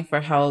asking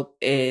for help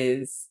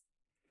is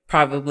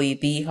probably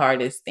the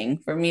hardest thing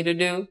for me to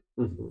do.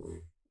 Mm-hmm.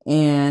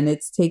 And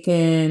it's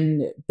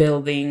taken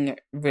building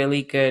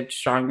really good,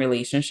 strong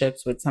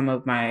relationships with some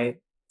of my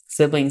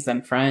siblings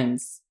and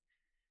friends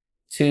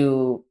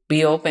to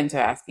be open to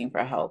asking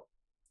for help.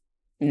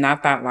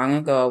 Not that long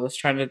ago, I was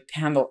trying to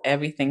handle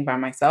everything by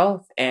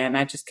myself. And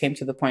I just came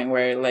to the point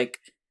where, like,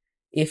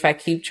 if I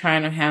keep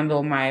trying to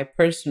handle my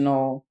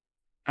personal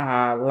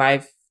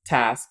life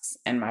tasks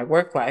and my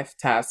work life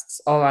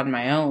tasks all on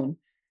my own,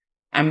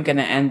 I'm going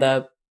to end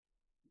up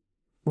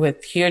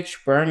with huge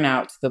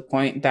burnout to the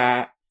point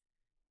that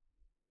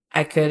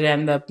I could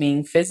end up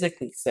being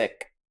physically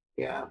sick.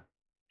 Yeah.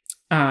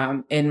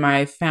 In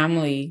my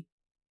family,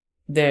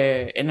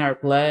 there in our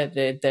blood,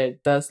 there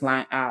does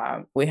line.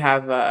 We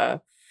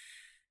have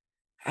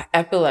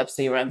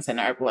epilepsy runs in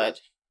our blood.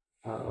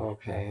 Oh,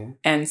 okay.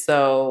 And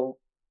so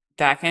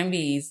that can be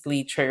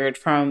easily triggered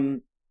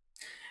from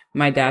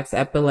my dad's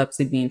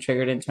epilepsy being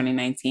triggered in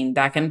 2019.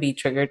 That can be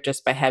triggered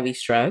just by heavy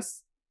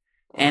stress.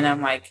 And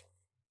I'm like,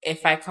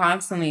 if I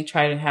constantly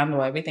try to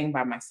handle everything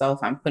by myself,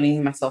 I'm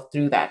putting myself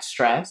through that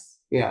stress.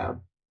 Yeah.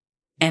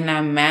 And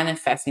I'm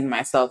manifesting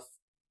myself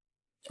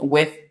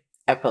with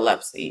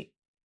epilepsy.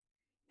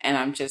 And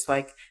I'm just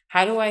like,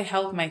 how do I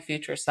help my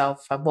future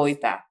self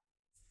avoid that?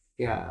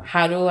 Yeah.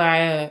 How do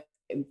I,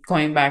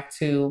 going back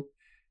to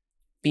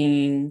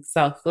being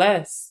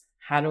selfless,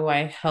 how do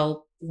I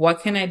help?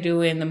 What can I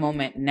do in the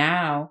moment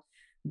now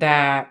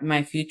that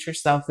my future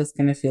self is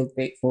going to feel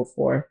grateful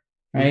for?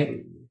 Right.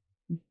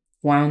 Mm-hmm.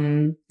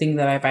 One thing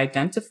that I've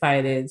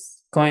identified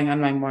is going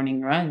on my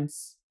morning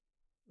runs.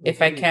 If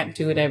I can't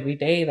do it every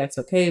day, that's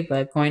okay.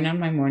 But going on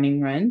my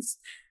morning runs,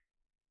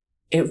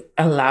 it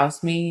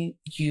allows me,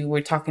 you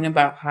were talking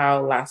about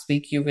how last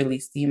week you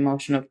released the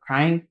emotion of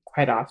crying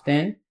quite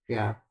often.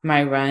 Yeah.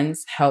 My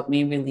runs help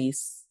me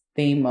release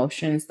the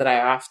emotions that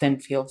I often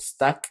feel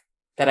stuck,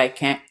 that I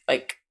can't,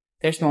 like,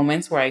 there's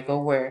moments where I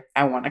go where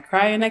I want to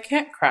cry and I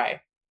can't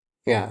cry.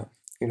 Yeah.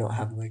 You don't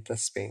have like the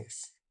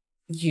space.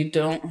 You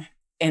don't.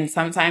 And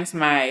sometimes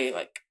my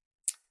like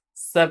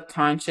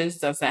subconscious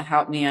doesn't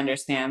help me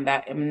understand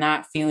that I'm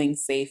not feeling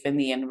safe in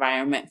the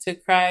environment to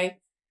cry.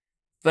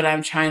 But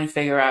I'm trying to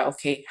figure out,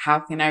 okay, how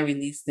can I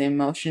release the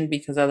emotion?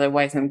 Because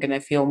otherwise I'm going to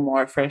feel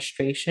more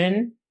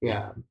frustration.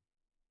 Yeah.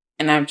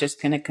 And I'm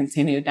just going to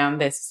continue down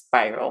this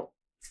spiral.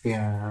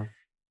 Yeah.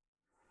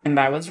 And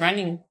I was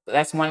running.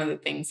 That's one of the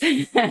things.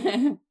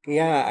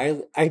 Yeah,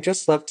 I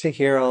just love to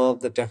hear all of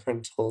the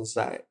different tools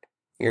that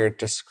you're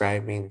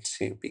describing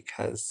too,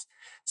 because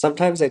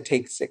sometimes it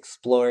takes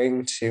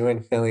exploring too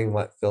and feeling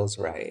what feels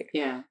right.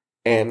 Yeah.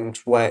 And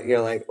what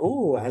you're like,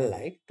 oh, I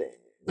like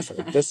this.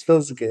 Like, this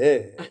feels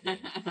good.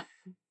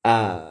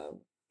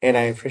 And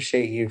I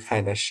appreciate you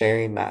kind of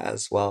sharing that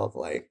as well. Of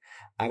like,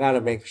 I got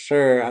to make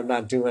sure I'm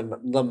not doing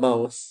the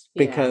most,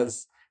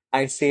 because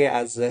I see it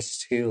as this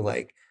too.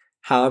 Like,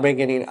 how am I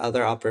getting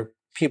other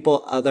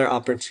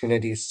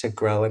opportunities to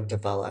grow and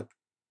develop?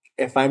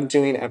 If I'm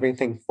doing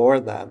everything for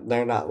them,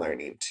 they're not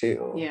learning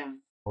too. Yeah.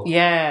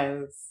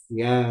 Yes.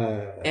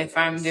 Yeah. If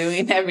I'm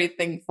doing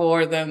everything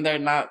for them, they're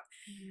not.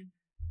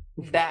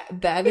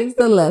 That is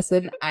the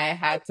lesson I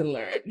had to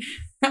learn.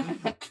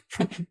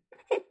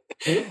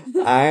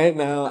 I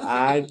know,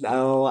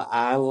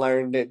 I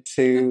learned it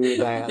too.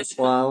 That's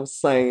why I'm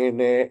saying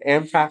it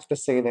and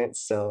practicing it.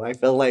 So I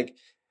feel like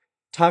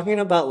talking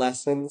about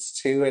lessons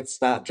too,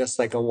 it's not just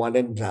like a one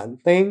and done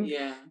thing.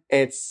 Yeah.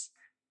 It's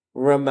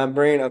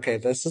remembering, okay,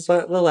 this is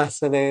what the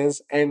lesson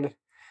is, and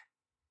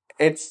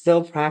it's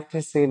still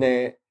practicing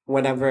it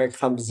whenever it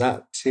comes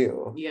up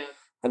too. Yeah.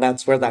 And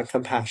that's where that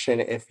compassion,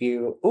 if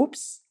you,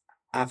 oops,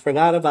 I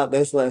forgot about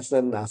this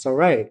lesson, that's all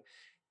right.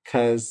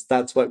 Because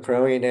that's what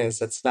growing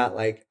is. It's not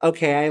like,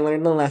 okay, I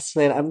learned the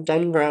lesson, I'm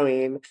done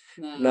growing.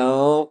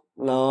 No,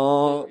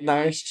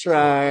 nice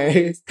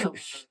try.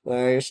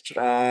 Nice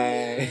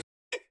try.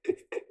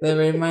 The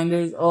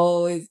reminders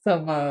always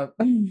come up.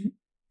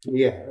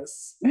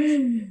 Yes.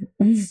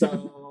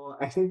 So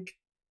I think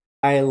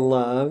I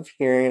love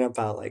hearing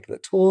about like the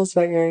tools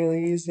that you're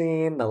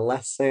using, the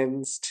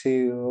lessons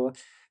too.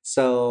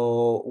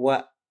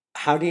 So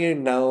how do you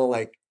know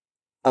like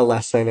a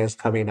lesson is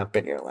coming up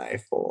in your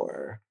life?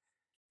 Or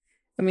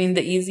I mean,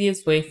 the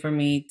easiest way for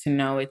me to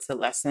know it's a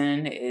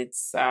lesson,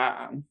 it's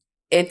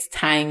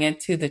tying it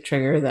to the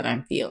trigger that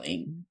I'm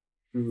feeling.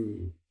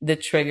 The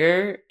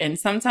trigger, and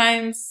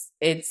sometimes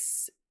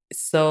it's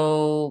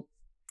so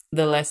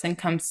the lesson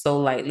comes so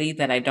lightly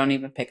that I don't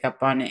even pick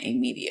up on it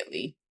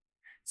immediately.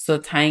 So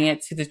tying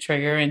it to the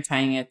trigger and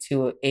tying it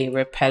to a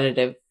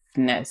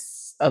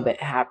repetitiveness of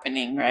it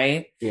happening,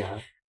 right?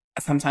 Yeah.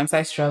 Sometimes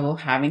I struggle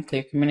having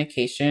clear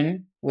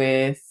communication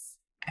with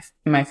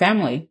my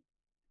family.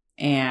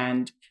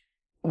 And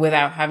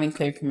without having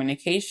clear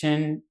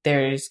communication,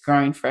 there's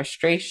growing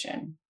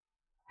frustration.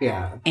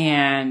 Yeah.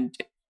 And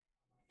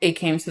it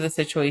came to the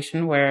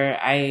situation where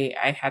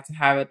I had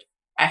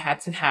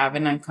to have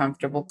an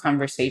uncomfortable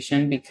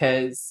conversation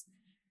because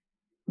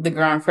the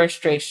growing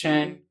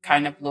frustration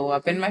kind of blew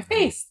up in my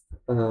face.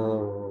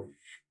 Oh.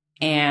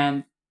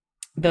 And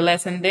the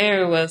lesson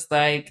there was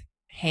like,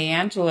 hey,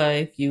 Angela,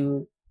 if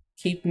you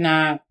keep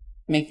not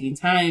making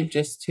time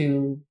just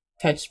to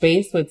touch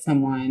base with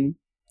someone,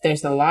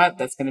 there's a lot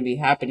that's going to be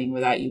happening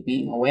without you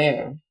being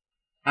aware.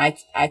 I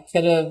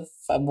could have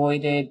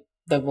avoided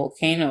the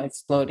volcano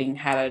exploding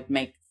had I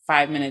make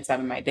 5 minutes out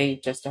of my day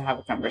just to have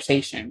a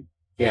conversation.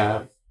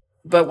 Yeah.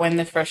 But when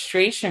the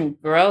frustration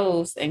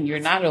grows and you're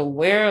not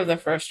aware of the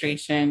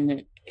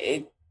frustration,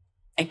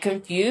 it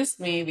confused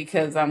me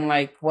because I'm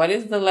like, what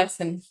is the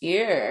lesson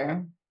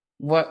here?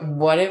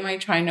 What am I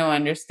trying to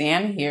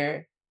understand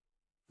here?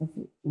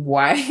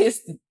 Why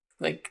is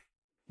like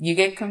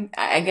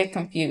I get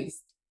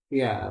confused.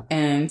 Yeah.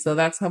 And so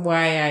that's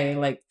why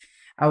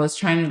I was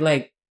trying to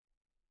like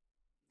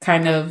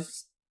kind of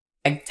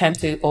I tend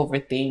to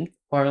overthink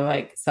or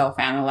like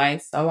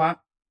self-analyze a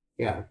lot.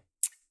 Yeah.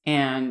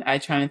 And I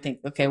try to think,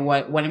 okay,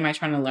 what am I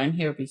trying to learn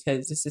here?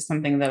 Because this is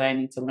something that I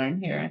need to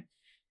learn here.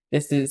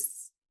 This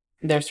is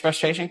there's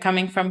frustration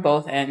coming from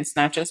both ends,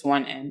 not just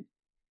one end.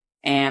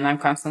 And I'm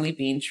constantly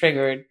being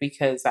triggered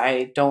because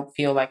I don't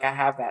feel like I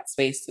have that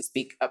space to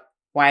speak up.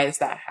 Why is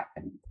that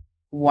happening?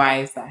 Why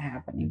is that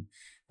happening?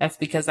 That's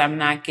because I'm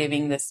not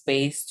giving the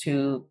space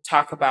to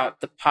talk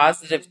about the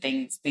positive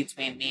things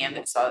between me and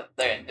this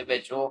other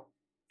individual.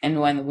 And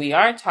when we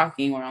are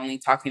talking, we're only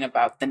talking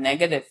about the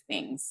negative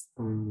things.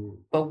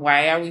 But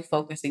why are we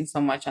focusing so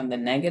much on the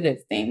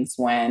negative things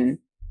when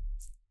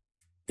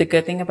the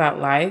good thing about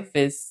life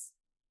is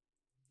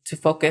to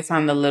focus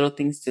on the little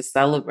things to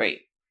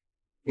celebrate?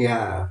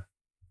 Yeah.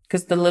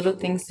 Because the little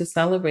things to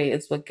celebrate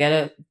is what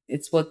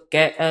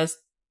get us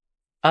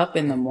up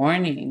in the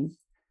morning.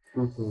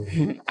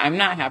 Mm-hmm. I'm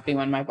not happy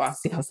when my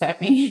boss yells at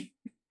me.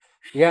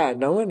 Yeah,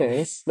 no one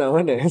is. No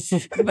one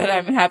is. But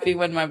I'm happy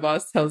when my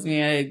boss tells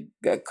me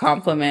a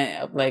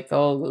compliment of like,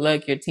 oh,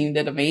 look, your team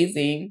did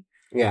amazing.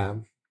 Yeah.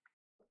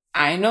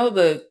 I know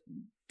the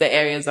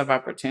areas of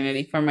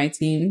opportunity for my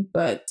team,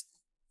 but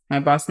my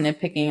boss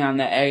nitpicking on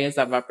the areas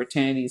of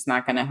opportunity is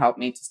not going to help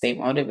me to stay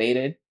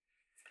motivated.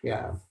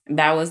 Yeah.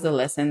 That was the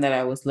lesson that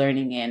I was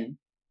learning in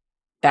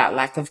that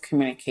lack of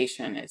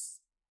communication is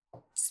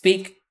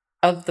speak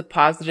of the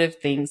positive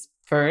things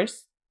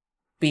first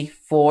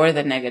before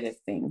the negative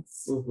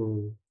things,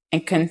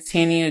 and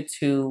continue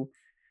to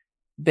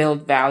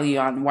build value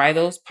on why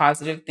those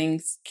positive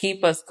things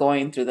keep us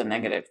going through the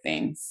negative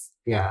things.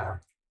 Yeah.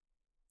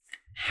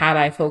 Had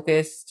I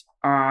focused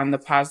on the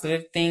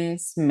positive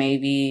things,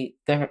 maybe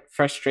the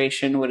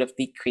frustration would have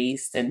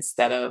decreased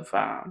instead of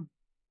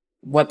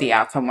what the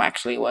outcome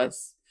actually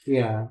was.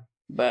 Yeah.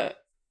 But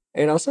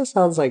it also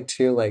sounds like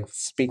too, like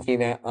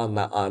speaking it on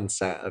the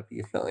onset of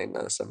you feeling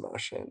those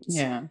emotions.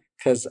 Yeah.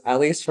 Because at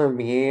least for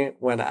me,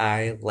 when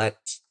I let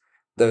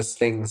those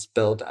things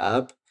build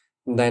up,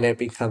 then it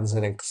becomes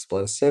an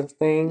explosive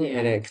thing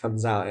and it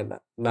comes out in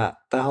not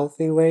the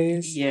healthy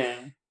ways. Yeah.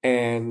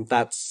 And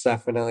that's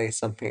definitely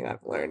something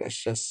I've learned. It's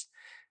just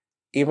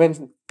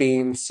even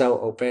being so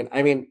open.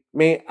 I mean,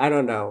 I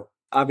don't know.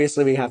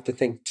 Obviously, we have to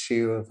think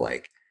too of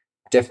like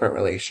different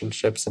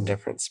relationships and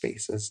different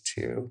spaces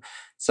too.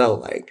 So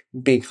like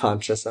be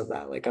conscious of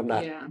that. Like I'm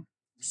not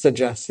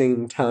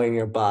suggesting telling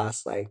your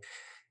boss like,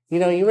 you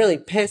know, you really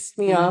pissed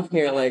me off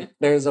here. Like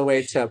there's a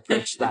way to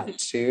approach that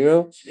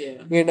too.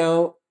 Yeah. You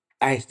know,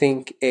 I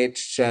think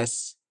it's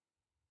just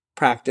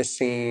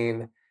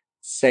practicing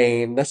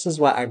saying, this is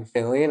what I'm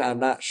feeling. I'm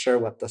not sure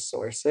what the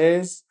source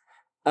is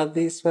of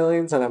these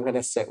feelings and I'm going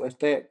to sit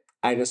with it.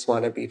 I just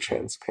want to be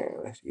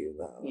transparent with you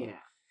though. Yeah.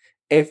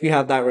 If you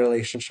have that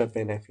relationship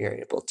and if you're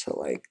able to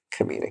like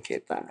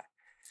communicate that.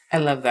 I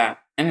love that.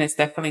 And it's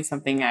definitely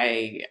something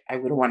I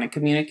would want to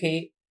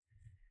communicate.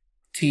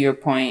 To your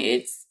point,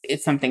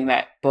 it's something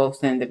that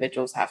both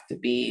individuals have to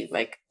be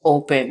like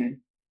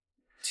open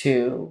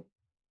to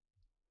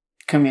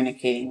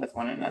communicating with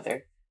one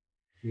another.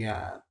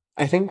 Yeah.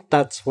 I think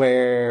that's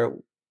where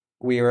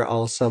we were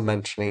also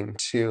mentioning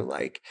too,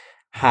 like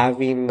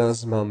having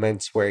those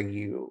moments where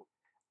you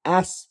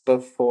ask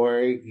before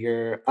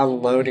you're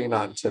unloading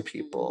onto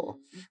people.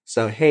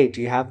 So, hey,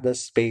 do you have the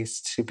space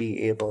to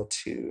be able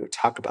to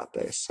talk about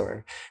this?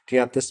 Or do you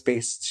have the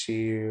space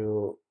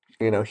to,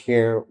 you know,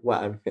 hear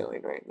what I'm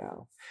feeling right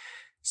now?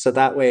 So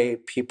that way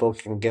people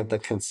can give the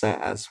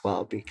consent as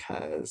well,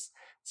 because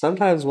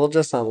sometimes we'll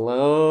just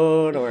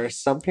unload or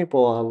some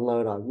people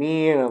unload on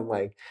me and I'm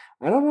like,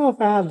 I don't know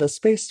if I have the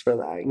space for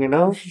that, you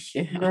know?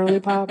 Girly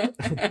pop.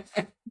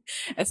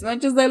 As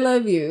much as I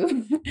love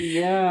you.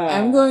 Yeah.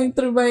 I'm going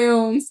through my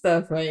own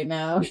stuff right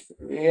now.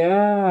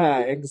 Yeah,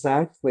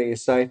 exactly.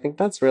 So I think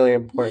that's really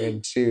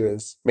important too,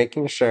 is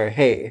making sure,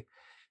 hey,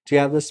 do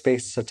you have the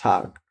space to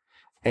talk?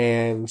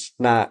 And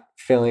not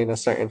feeling a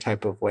certain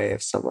type of way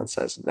if someone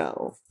says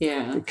no.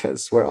 Yeah.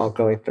 Because we're all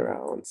going through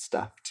our own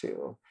stuff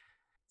too.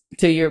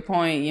 To your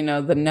point, you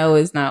know, the no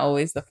is not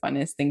always the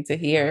funnest thing to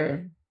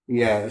hear.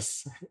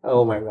 Yes.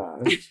 Oh my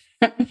gosh.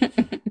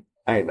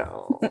 I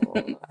know.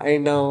 I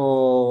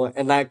know.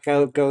 And that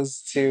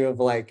goes to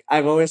like,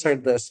 I've always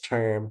heard this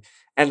term.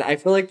 And I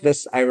feel like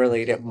this, I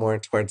relate it more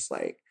towards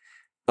like,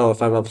 oh,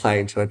 if I'm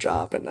applying to a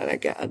job and then I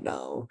get a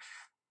no.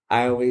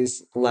 I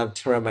always love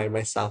to remind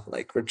myself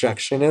like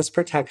rejection is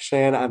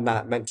protection. I'm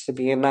not meant to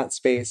be in that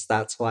space.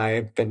 That's why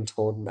I've been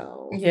told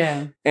no.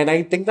 Yeah. And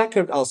I think that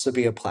could also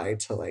be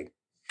applied to like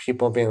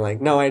people being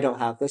like, no, I don't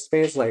have this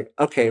space. Like,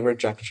 okay,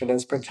 rejection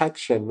is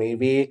protection.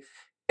 Maybe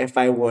if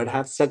I would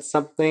have said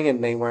something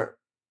and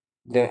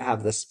didn't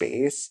have the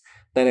space,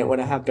 then it would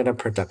have been a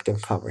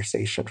productive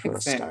conversation from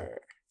the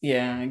start.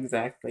 Yeah,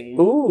 exactly.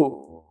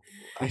 Ooh.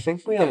 I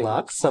think we Got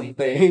unlocked a point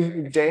there.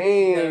 something. Got a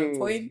Dang.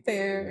 point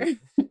there.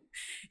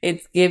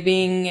 It's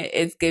giving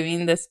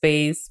the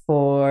space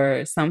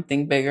for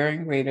something bigger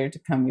and greater to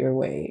come your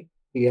way.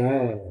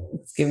 Yeah.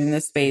 It's giving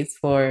the space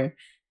for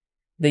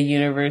the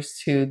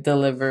universe to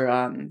deliver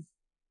on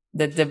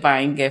the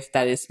divine gift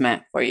that is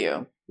meant for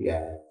you.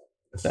 Yeah.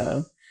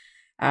 So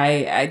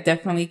I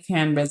definitely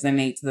can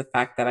resonate to the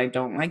fact that I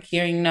don't like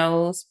hearing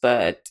no's,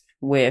 but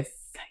with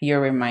your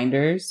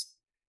reminders,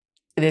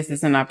 this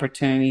is an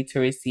opportunity to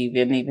receive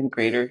an even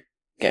greater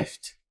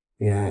gift.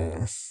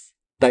 Yes.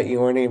 That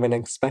you weren't even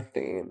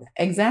expecting.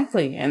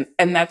 Exactly. And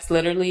that's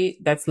literally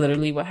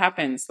what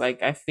happens.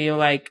 Like I feel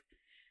like,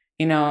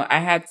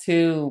 I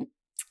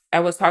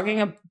was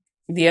talking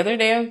the other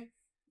day,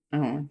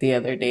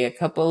 a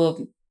couple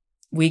of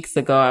weeks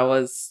ago, I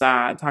was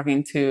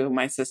talking to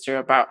my sister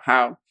about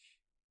how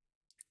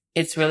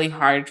it's really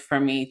hard for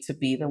me to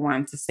be the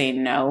one to say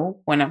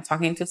no when I'm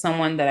talking to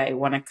someone that I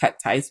want to cut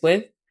ties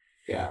with.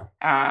 Yeah.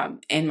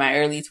 In my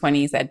early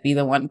 20s, I'd be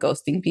the one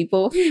ghosting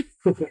people.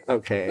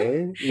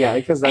 Okay. Yeah,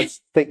 because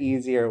that's the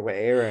easier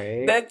way,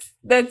 right?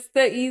 That's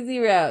the easy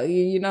route.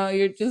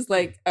 You're just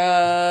like,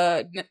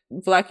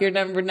 block your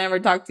number, never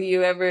talk to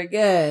you ever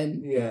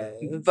again. Yes.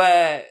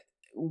 But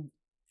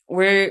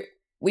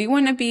we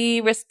want to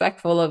be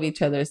respectful of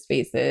each other's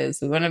spaces.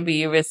 We want to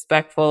be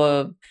respectful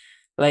of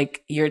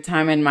like your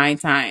time and my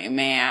time.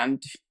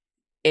 And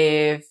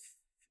if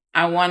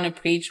I want to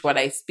preach what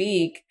I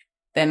speak,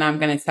 then I'm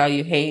going to tell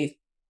you, hey,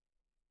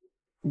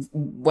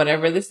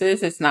 whatever this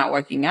is, it's not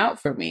working out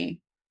for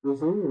me.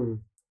 Mm-hmm.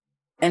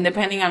 And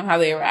depending on how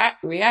they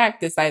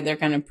react, it's either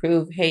going to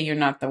prove, hey, you're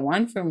not the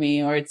one for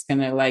me, or it's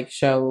going to like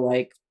show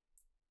like,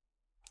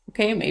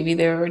 okay, maybe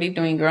they're already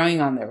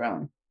growing on their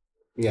own.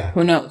 Yeah.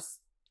 Who knows?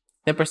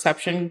 The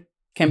perception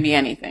can be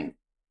anything.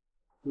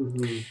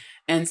 Mm-hmm.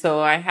 And so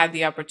I had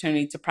the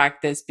opportunity to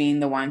practice being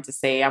the one to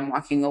say, I'm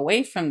walking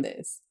away from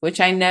this, which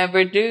I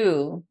never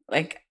do.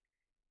 Like,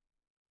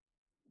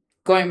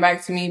 going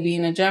back to me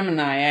being a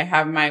Gemini, I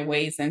have my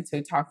ways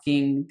into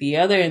talking the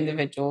other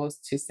individuals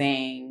to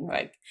saying,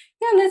 like,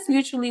 yeah, let's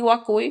mutually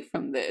walk away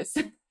from this.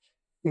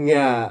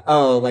 Yeah.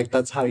 Oh, like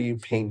that's how you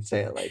paint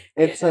it. Like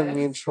it's a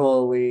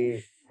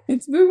mutually.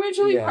 We're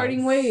mutually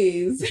parting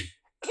ways.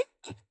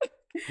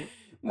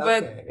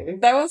 But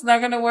that was not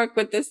going to work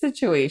with this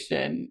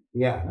situation.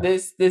 Yeah.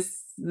 This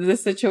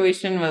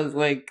situation was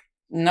like,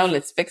 no,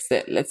 let's fix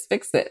it. Let's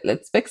fix it.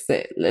 Let's fix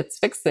it. Let's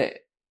fix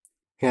it.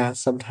 Yeah,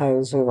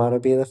 sometimes we want to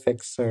be the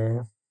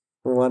fixer.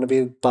 We want to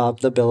be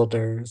Bob the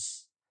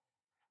Builders.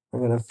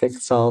 We're going to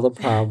fix all the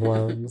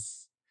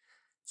problems.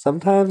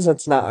 Sometimes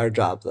it's not our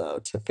job, though,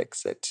 to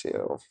fix it,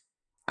 too.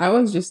 I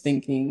was just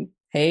thinking,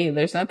 hey,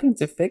 there's nothing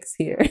to fix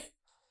here.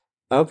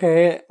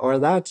 Okay, or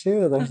that,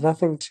 too. There's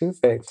nothing to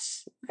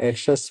fix.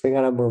 It's just we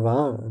got to move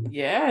on.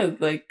 Yeah,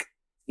 like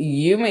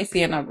you may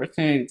see an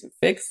opportunity to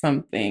fix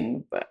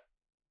something, but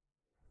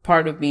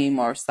part of being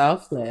more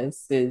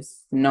selfless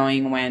is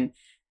knowing when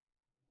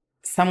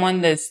someone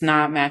does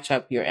not match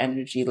up your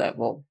energy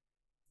level.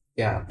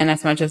 Yeah. And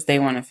as much as they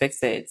want to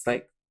fix it, it's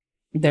like,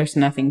 there's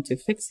nothing to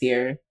fix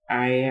here.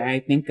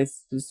 I think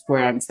this is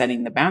where I'm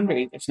setting the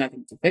boundary. There's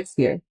nothing to fix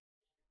here.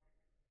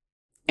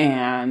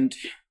 And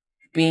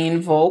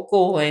being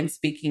vocal and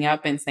speaking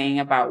up and saying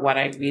about what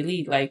I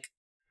really like,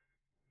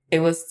 it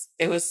was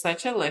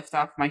such a lift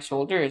off my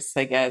shoulders,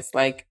 I guess,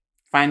 like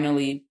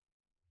finally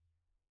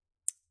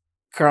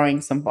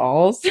growing some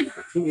balls.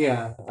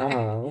 Yeah.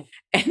 Uh-huh.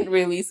 And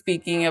really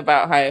speaking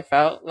about how I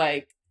felt,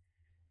 like,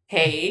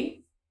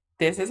 hey,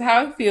 this is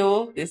how I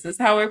feel. This is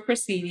how we're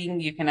proceeding.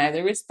 You can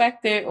either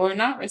respect it or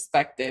not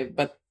respect it,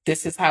 but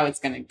this is how it's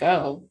going to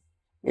go.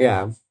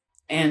 Yeah.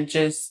 And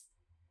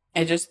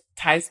it just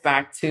ties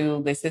back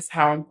to this is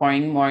how I'm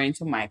pouring more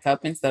into my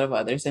cup instead of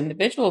others'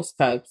 individuals'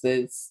 cups.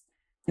 It's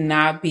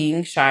not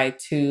being shy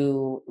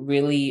to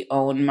really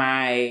own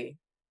my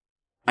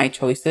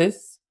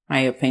choices, my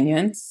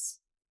opinions,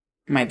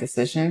 my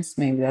decisions.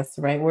 Maybe that's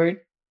the right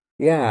word.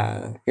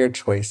 Yeah, your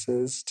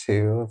choices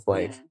too, of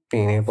like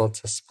being able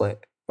to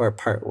split or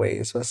part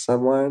ways with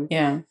someone.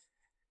 Yeah.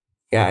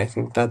 Yeah, I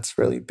think that's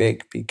really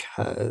big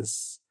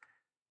because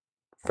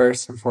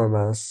first and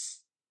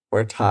foremost,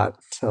 we're taught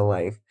to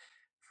like,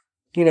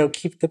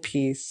 keep the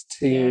peace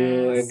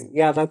too. Yes. And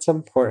yeah, that's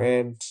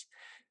important.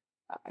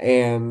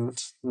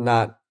 And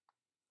not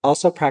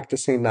also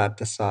practicing not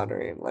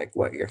dishonoring like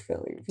what you're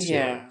feeling too.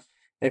 Yeah.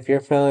 If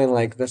you're feeling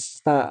like this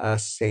is not a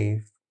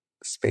safe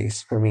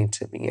space for me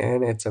to be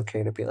in, it's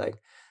okay to be like,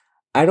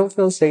 I don't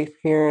feel safe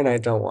here and I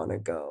don't want to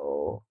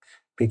go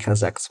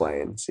because X, Y,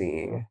 and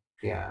Z.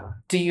 Yeah.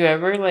 Do you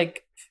ever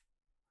like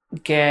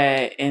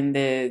get in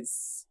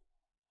this,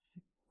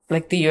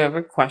 like, do you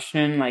ever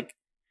question, like,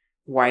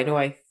 why do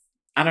I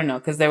don't know,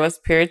 because there was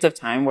periods of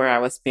time where I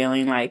was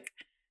feeling like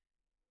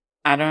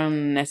I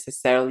don't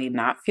necessarily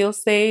not feel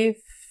safe,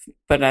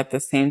 but at the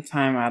same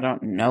time, I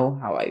don't know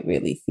how I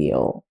really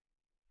feel.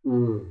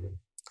 Mm.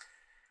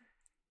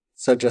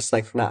 So just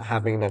like not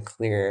having a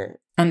clear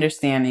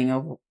understanding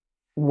of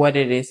what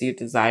it is you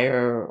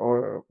desire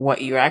or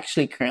what you're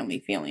actually currently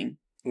feeling.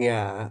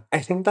 Yeah, I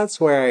think that's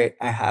where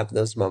I have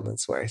those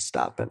moments where I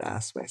stop and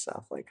ask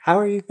myself, like, how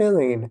are you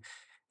feeling?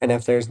 And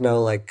if there's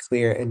no like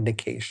clear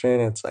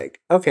indication, it's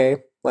like, okay,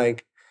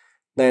 like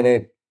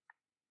then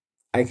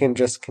I can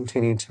just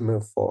continue to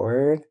move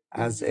forward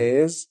as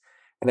is.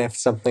 And if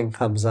something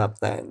comes up,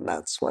 then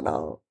that's when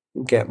I'll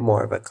get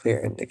more of a clear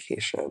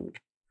indication.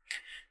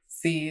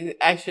 See,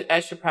 I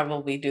should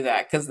probably do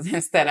that because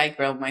instead I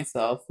grill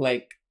myself.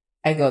 Like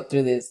I go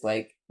through this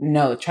like,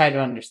 no, try to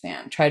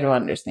understand. Try to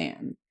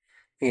understand.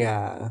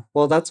 Yeah.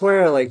 Well, that's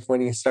where like when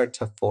you start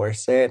to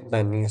force it,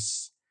 then you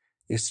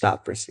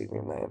stop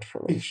receiving the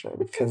information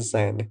because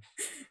then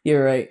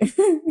You're right.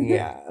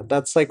 yeah,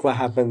 that's like what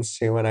happens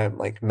too when I'm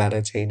like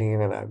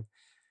meditating and I'm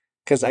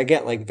because I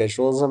get like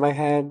visuals in my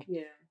head.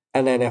 Yeah.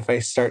 And then if I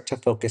start to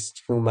focus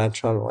too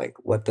much on like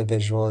what the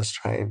visual is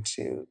trying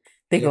to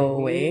They give go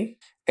me, away.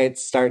 it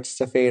starts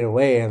to fade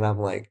away. And I'm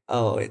like,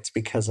 oh, it's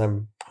because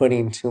I'm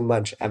putting too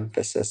much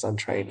emphasis on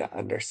trying to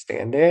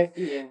understand it.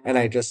 Yeah. And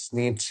I just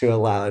need to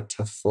allow it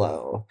to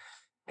flow.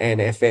 And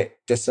if it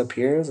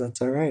disappears,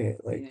 that's all right.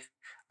 Like, Yeah.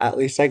 at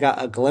least I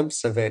got a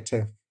glimpse of it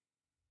to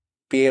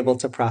be able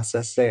to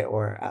process it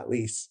or at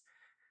least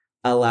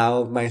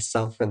allow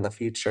myself in the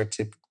future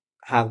to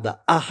have the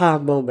aha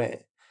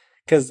moment.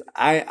 Because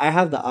I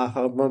have the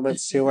aha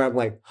moments too where I'm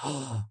like,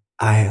 oh,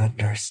 I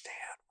understand.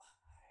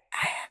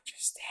 I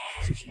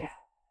understand.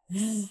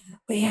 Yeah.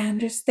 We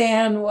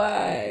understand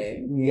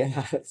why.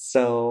 Yeah.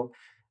 So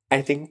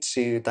I think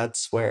too,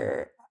 that's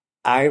where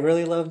I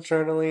really love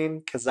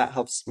journaling because that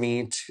helps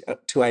me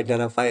to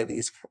identify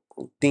these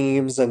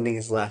themes and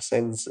these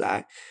lessons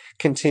that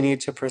continue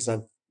to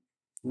present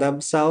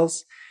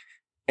themselves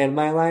in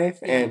my life.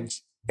 Yeah. And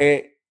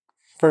it,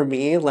 for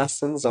me,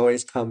 lessons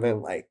always come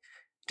in like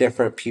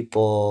different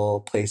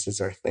people, places,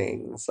 or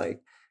things.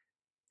 Like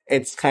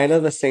it's kind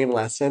of the same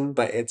lesson,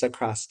 but it's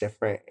across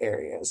different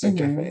areas or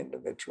different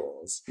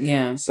individuals.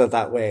 Yeah. So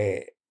that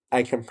way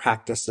I can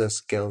practice those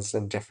skills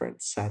in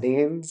different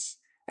settings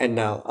and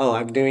know, oh,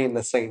 I'm doing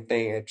the same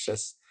thing. It's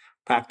just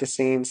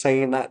practicing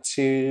saying that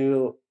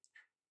to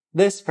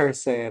this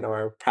person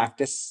or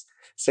practice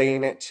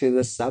saying it to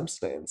the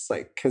substance.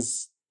 Like,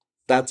 because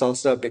that's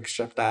also a big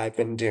shift that I've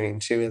been doing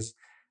too is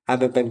I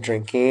haven't been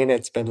drinking.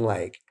 It's been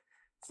like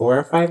 4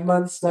 or 5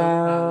 months So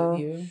proud now. of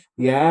you.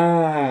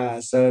 Yeah.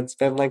 So it's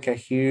been like a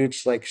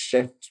huge like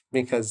shift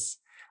because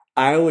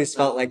I always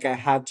felt like I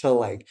had to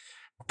like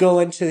go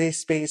into these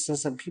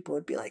spaces and people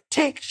would be like,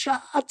 take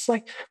shots,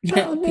 like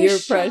Peer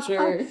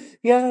pressure.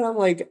 yeah, and I'm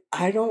like,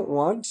 I don't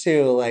want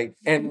to, like,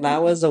 and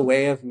that was a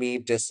way of me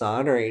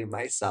dishonoring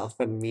myself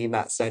and me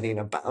not setting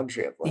a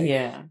boundary of like,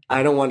 Yeah.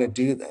 I don't want to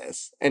do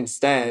this.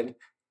 Instead,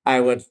 I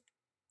would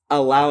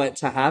allow it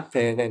to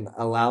happen and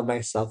allow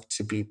myself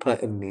to be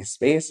put in these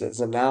spaces.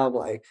 And now I'm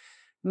like,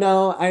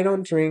 no, I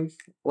don't drink.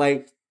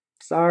 Like,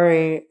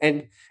 sorry.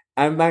 And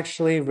I'm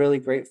actually really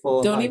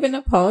grateful. Don't like, even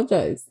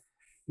apologize.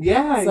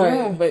 yeah, Sorry,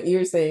 yeah. but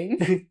you're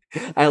saying.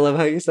 I love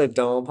how you said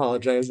don't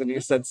apologize and you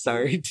said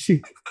sorry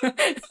too.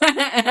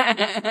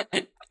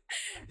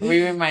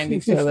 We remind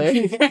each other.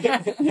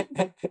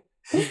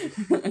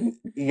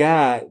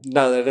 Yeah,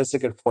 no, that is a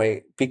good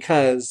point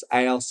because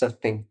I also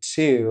think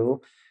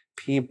too,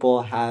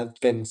 people have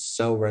been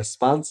so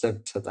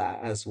responsive to that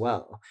as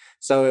well.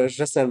 So it was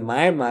just in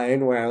my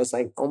mind where I was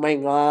like, oh my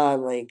God,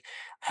 like,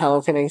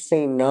 how can I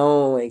say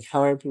no? Like,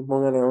 how are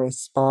people going to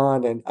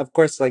respond? And of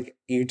course, like,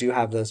 you do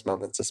have those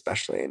moments,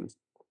 especially in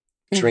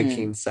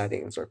drinking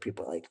settings where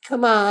people are like,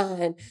 come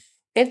on,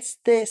 it's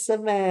this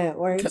event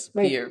or it's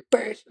my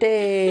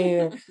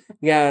birthday.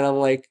 Yeah, and I'm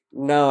like,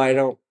 no, I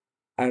don't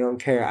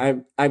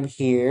care. I'm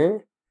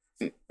here.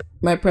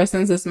 My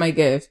presence is my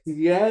gift.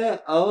 Yeah.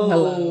 Oh.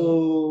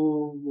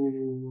 Hello.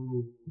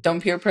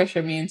 Don't peer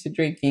pressure me into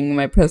drinking.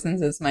 My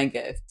presence is my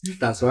gift.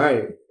 That's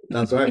right.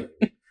 That's right.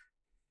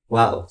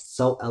 Wow,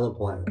 so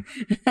eloquent.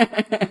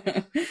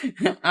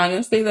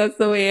 Honestly, that's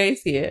the way I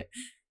see it.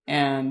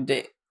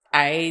 And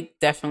I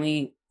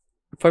definitely,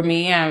 for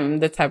me, I'm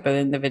the type of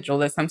individual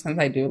that sometimes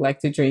I do like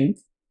to drink.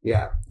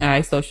 Yeah.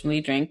 I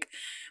socially drink,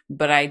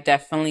 but I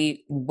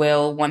definitely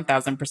will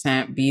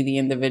 1000% be the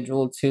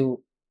individual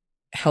to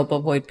help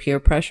avoid peer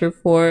pressure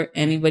for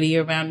anybody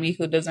around me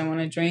who doesn't want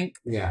to drink.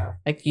 Yeah.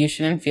 Like you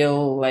shouldn't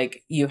feel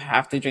like you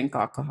have to drink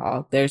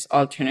alcohol. There's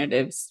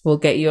alternatives. We'll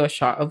get you a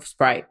shot of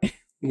Sprite.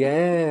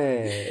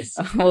 Yes.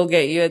 We'll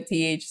get you a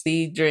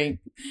THC drink.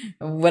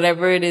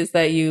 Whatever it is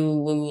that you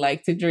would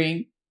like to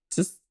drink,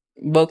 just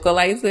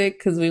vocalize it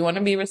because we want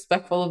to be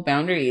respectful of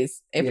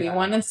boundaries. If we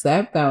want to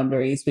set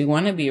boundaries, we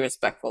want to be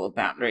respectful of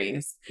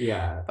boundaries.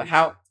 Yeah. But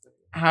how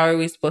are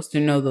we supposed to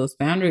know those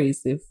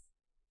boundaries if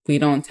we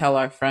don't tell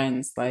our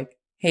friends like,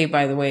 hey,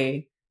 by the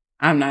way,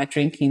 I'm not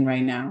drinking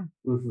right now.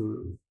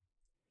 Mm-hmm.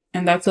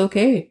 And that's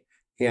okay.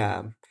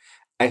 Yeah.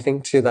 I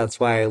think too, that's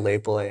why I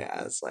label it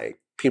as like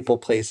people,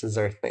 places,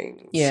 or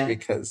things. Yeah.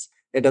 Because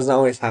it doesn't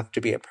always have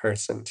to be a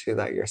person too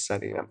that you're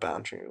setting a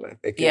boundary with.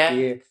 It could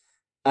be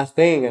a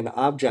thing, an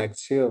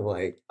object too, of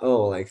like,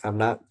 oh, like I'm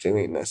not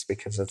doing this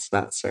because it's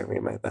not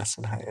serving my best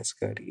and highest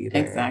good either.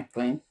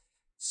 Exactly.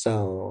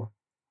 So,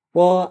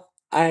 well,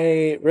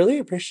 I really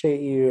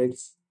appreciate you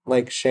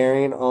like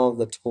sharing all of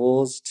the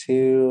tools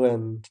too,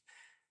 and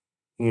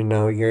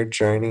your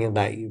journey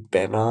that you've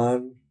been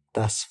on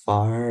thus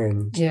far,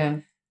 and Yeah.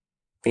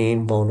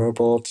 being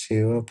vulnerable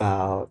too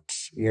about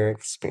your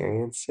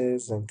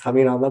experiences and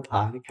coming on the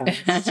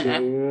podcast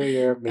too.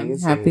 You're I'm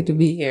happy to amazing.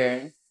 be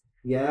here.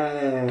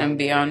 Yeah. I'm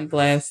beyond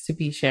blessed to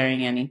be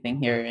sharing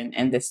anything here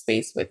in this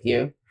space with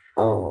you.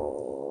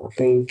 Oh,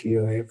 thank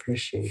you. I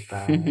appreciate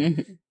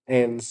that.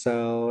 And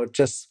so,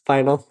 just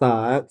final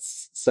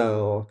thoughts.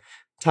 So,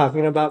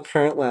 talking about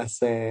current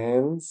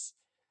lessons,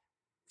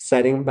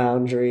 setting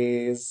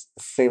boundaries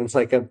seems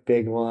like a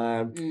big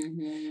one.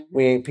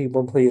 We ain't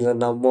people pleasing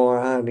no more,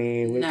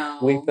 honey. We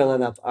No.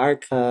 filling up our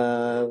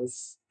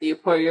cups. You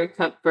pour your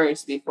cup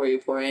first before you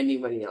pour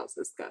anybody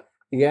else's cup.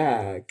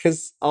 Yeah,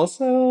 because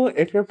also,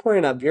 if you're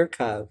pouring up your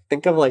cup,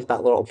 think of like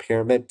that little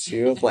pyramid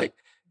too, of like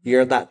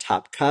you're that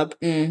top cup.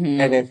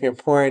 And if you're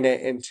pouring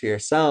it into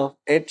yourself,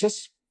 it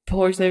just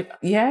pours it.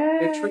 Yeah.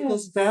 it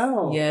trickles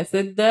down. Yes,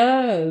 it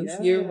does. Yes.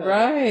 You're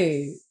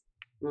right.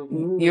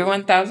 You're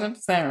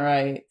 1000%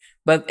 right.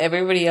 But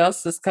everybody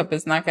else's cup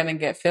is not going to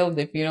get filled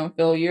if you don't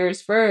fill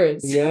yours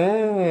first.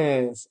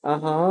 Yes.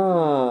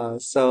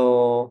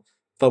 So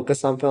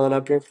focus on filling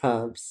up your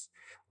cups.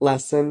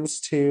 Lessons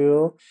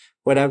too.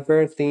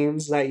 Whatever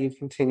themes that you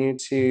continue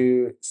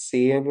to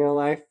see in your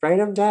life, write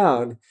them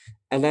down.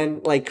 And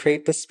then like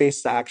create the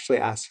space to actually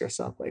ask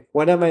yourself, like,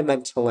 what am I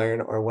meant to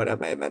learn or what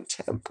am I meant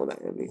to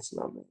implement in these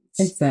moments?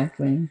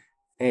 Exactly.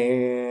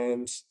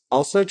 And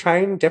also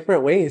trying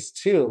different ways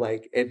too.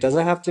 Like it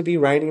doesn't have to be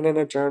writing in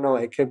a journal.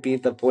 It could be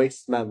the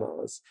voice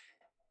memos.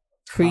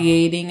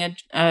 Creating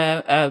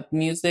a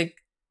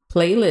music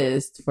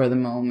playlist for the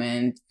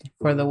moment,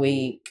 for the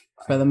week,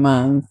 for the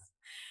month.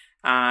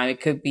 It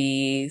could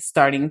be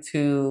starting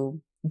to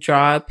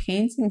draw a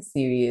painting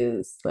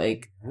series.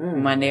 Like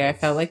Monday I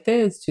felt like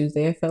this,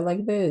 Tuesday I felt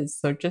like this,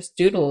 or just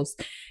doodles.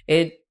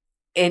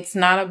 It's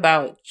not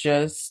about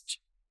just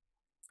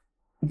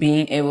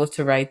being able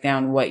to write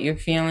down what you're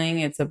feeling.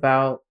 It's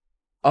about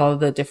all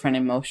the different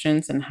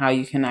emotions and how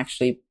you can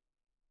actually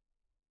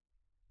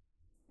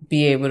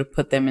be able to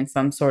put them in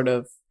some sort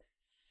of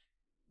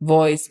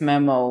voice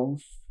memo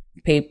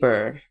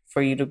paper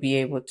for you to be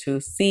able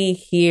to see,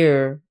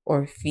 hear,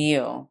 or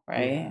feel,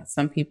 right? Yeah.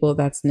 Some people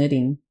that's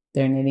knitting.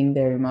 They're knitting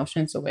their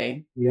emotions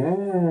away.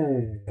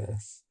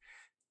 Yes.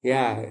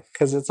 Yeah,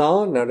 because it's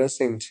all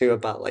noticing too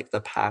about like the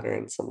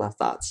patterns and the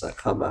thoughts that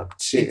come up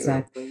too.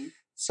 Exactly.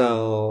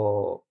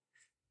 So,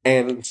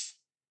 and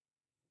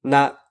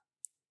not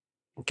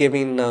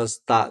giving those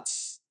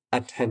thoughts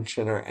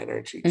attention or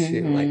energy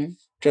too. Like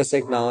just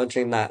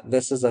acknowledging that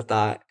this is a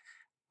thought.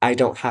 I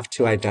don't have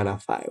to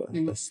identify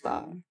with this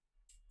thought.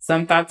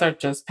 Some thoughts are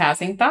just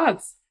passing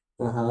thoughts.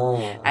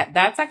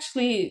 That's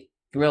actually,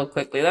 real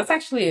quickly, that's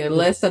actually a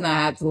lesson I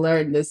had to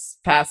learn this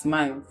past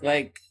month.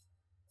 Like,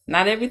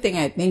 not everything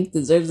I think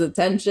deserves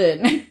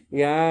attention.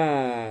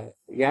 Yeah.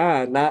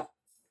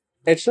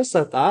 It's just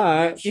a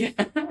thought. Yeah.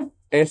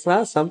 It's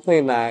not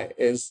something that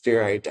is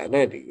your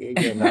identity,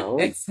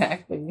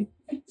 Exactly.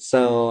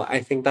 So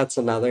I think that's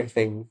another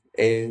thing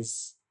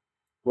is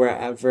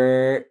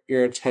wherever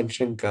your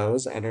attention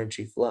goes,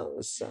 energy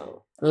flows.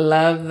 So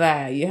love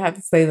that. You have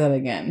to say that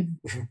again.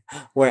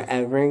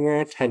 Wherever your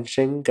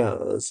attention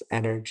goes,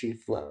 energy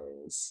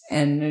flows.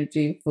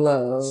 Energy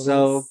flows.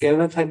 So give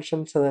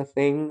attention to the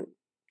thing,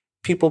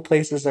 people,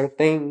 places, or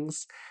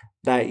things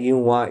that you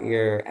want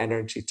your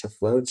energy to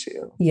flow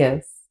to.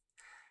 Yes.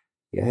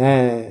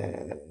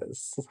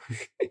 Yes.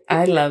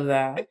 I love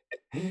that.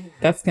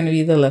 That's going to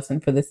be the lesson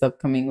for this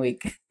upcoming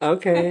week.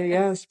 Okay,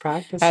 yes,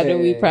 practice How do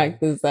we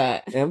practice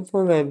that?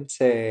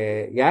 Implement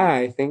it. Yeah,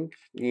 I think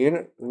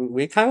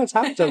we kind of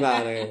talked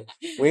about it.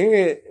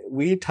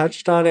 We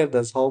touched on it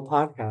this whole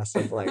podcast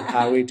of like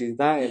how we do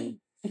that, and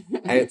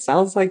it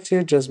sounds like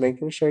too just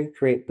making sure you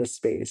create the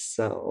space.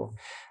 So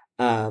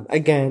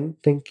again,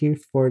 thank you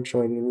for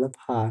joining the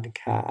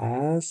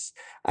podcast.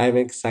 I'm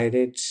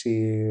excited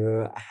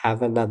to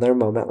have another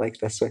moment like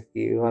this with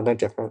you on a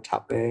different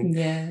topic.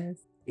 Yes.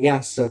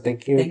 Yeah, so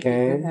thank you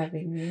again. Thank you for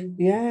having me.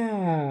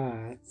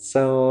 Yeah.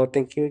 So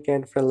thank you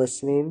again for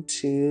listening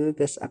to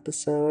this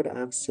episode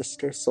of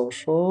Sister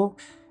Social.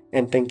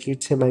 And thank you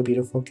to my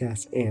beautiful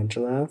guest,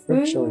 Angela,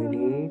 for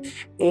joining.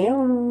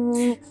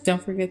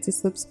 Don't forget to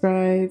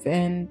subscribe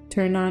and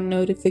turn on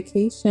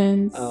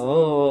notifications.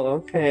 Oh,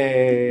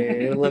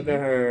 okay. Look at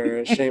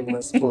her.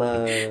 Shameless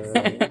plug.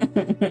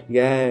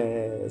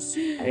 Yes.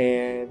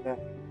 And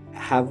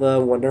have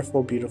a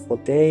wonderful, beautiful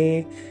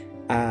day.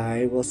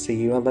 I will see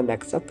you on the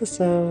next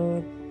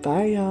episode.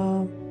 Bye,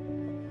 y'all.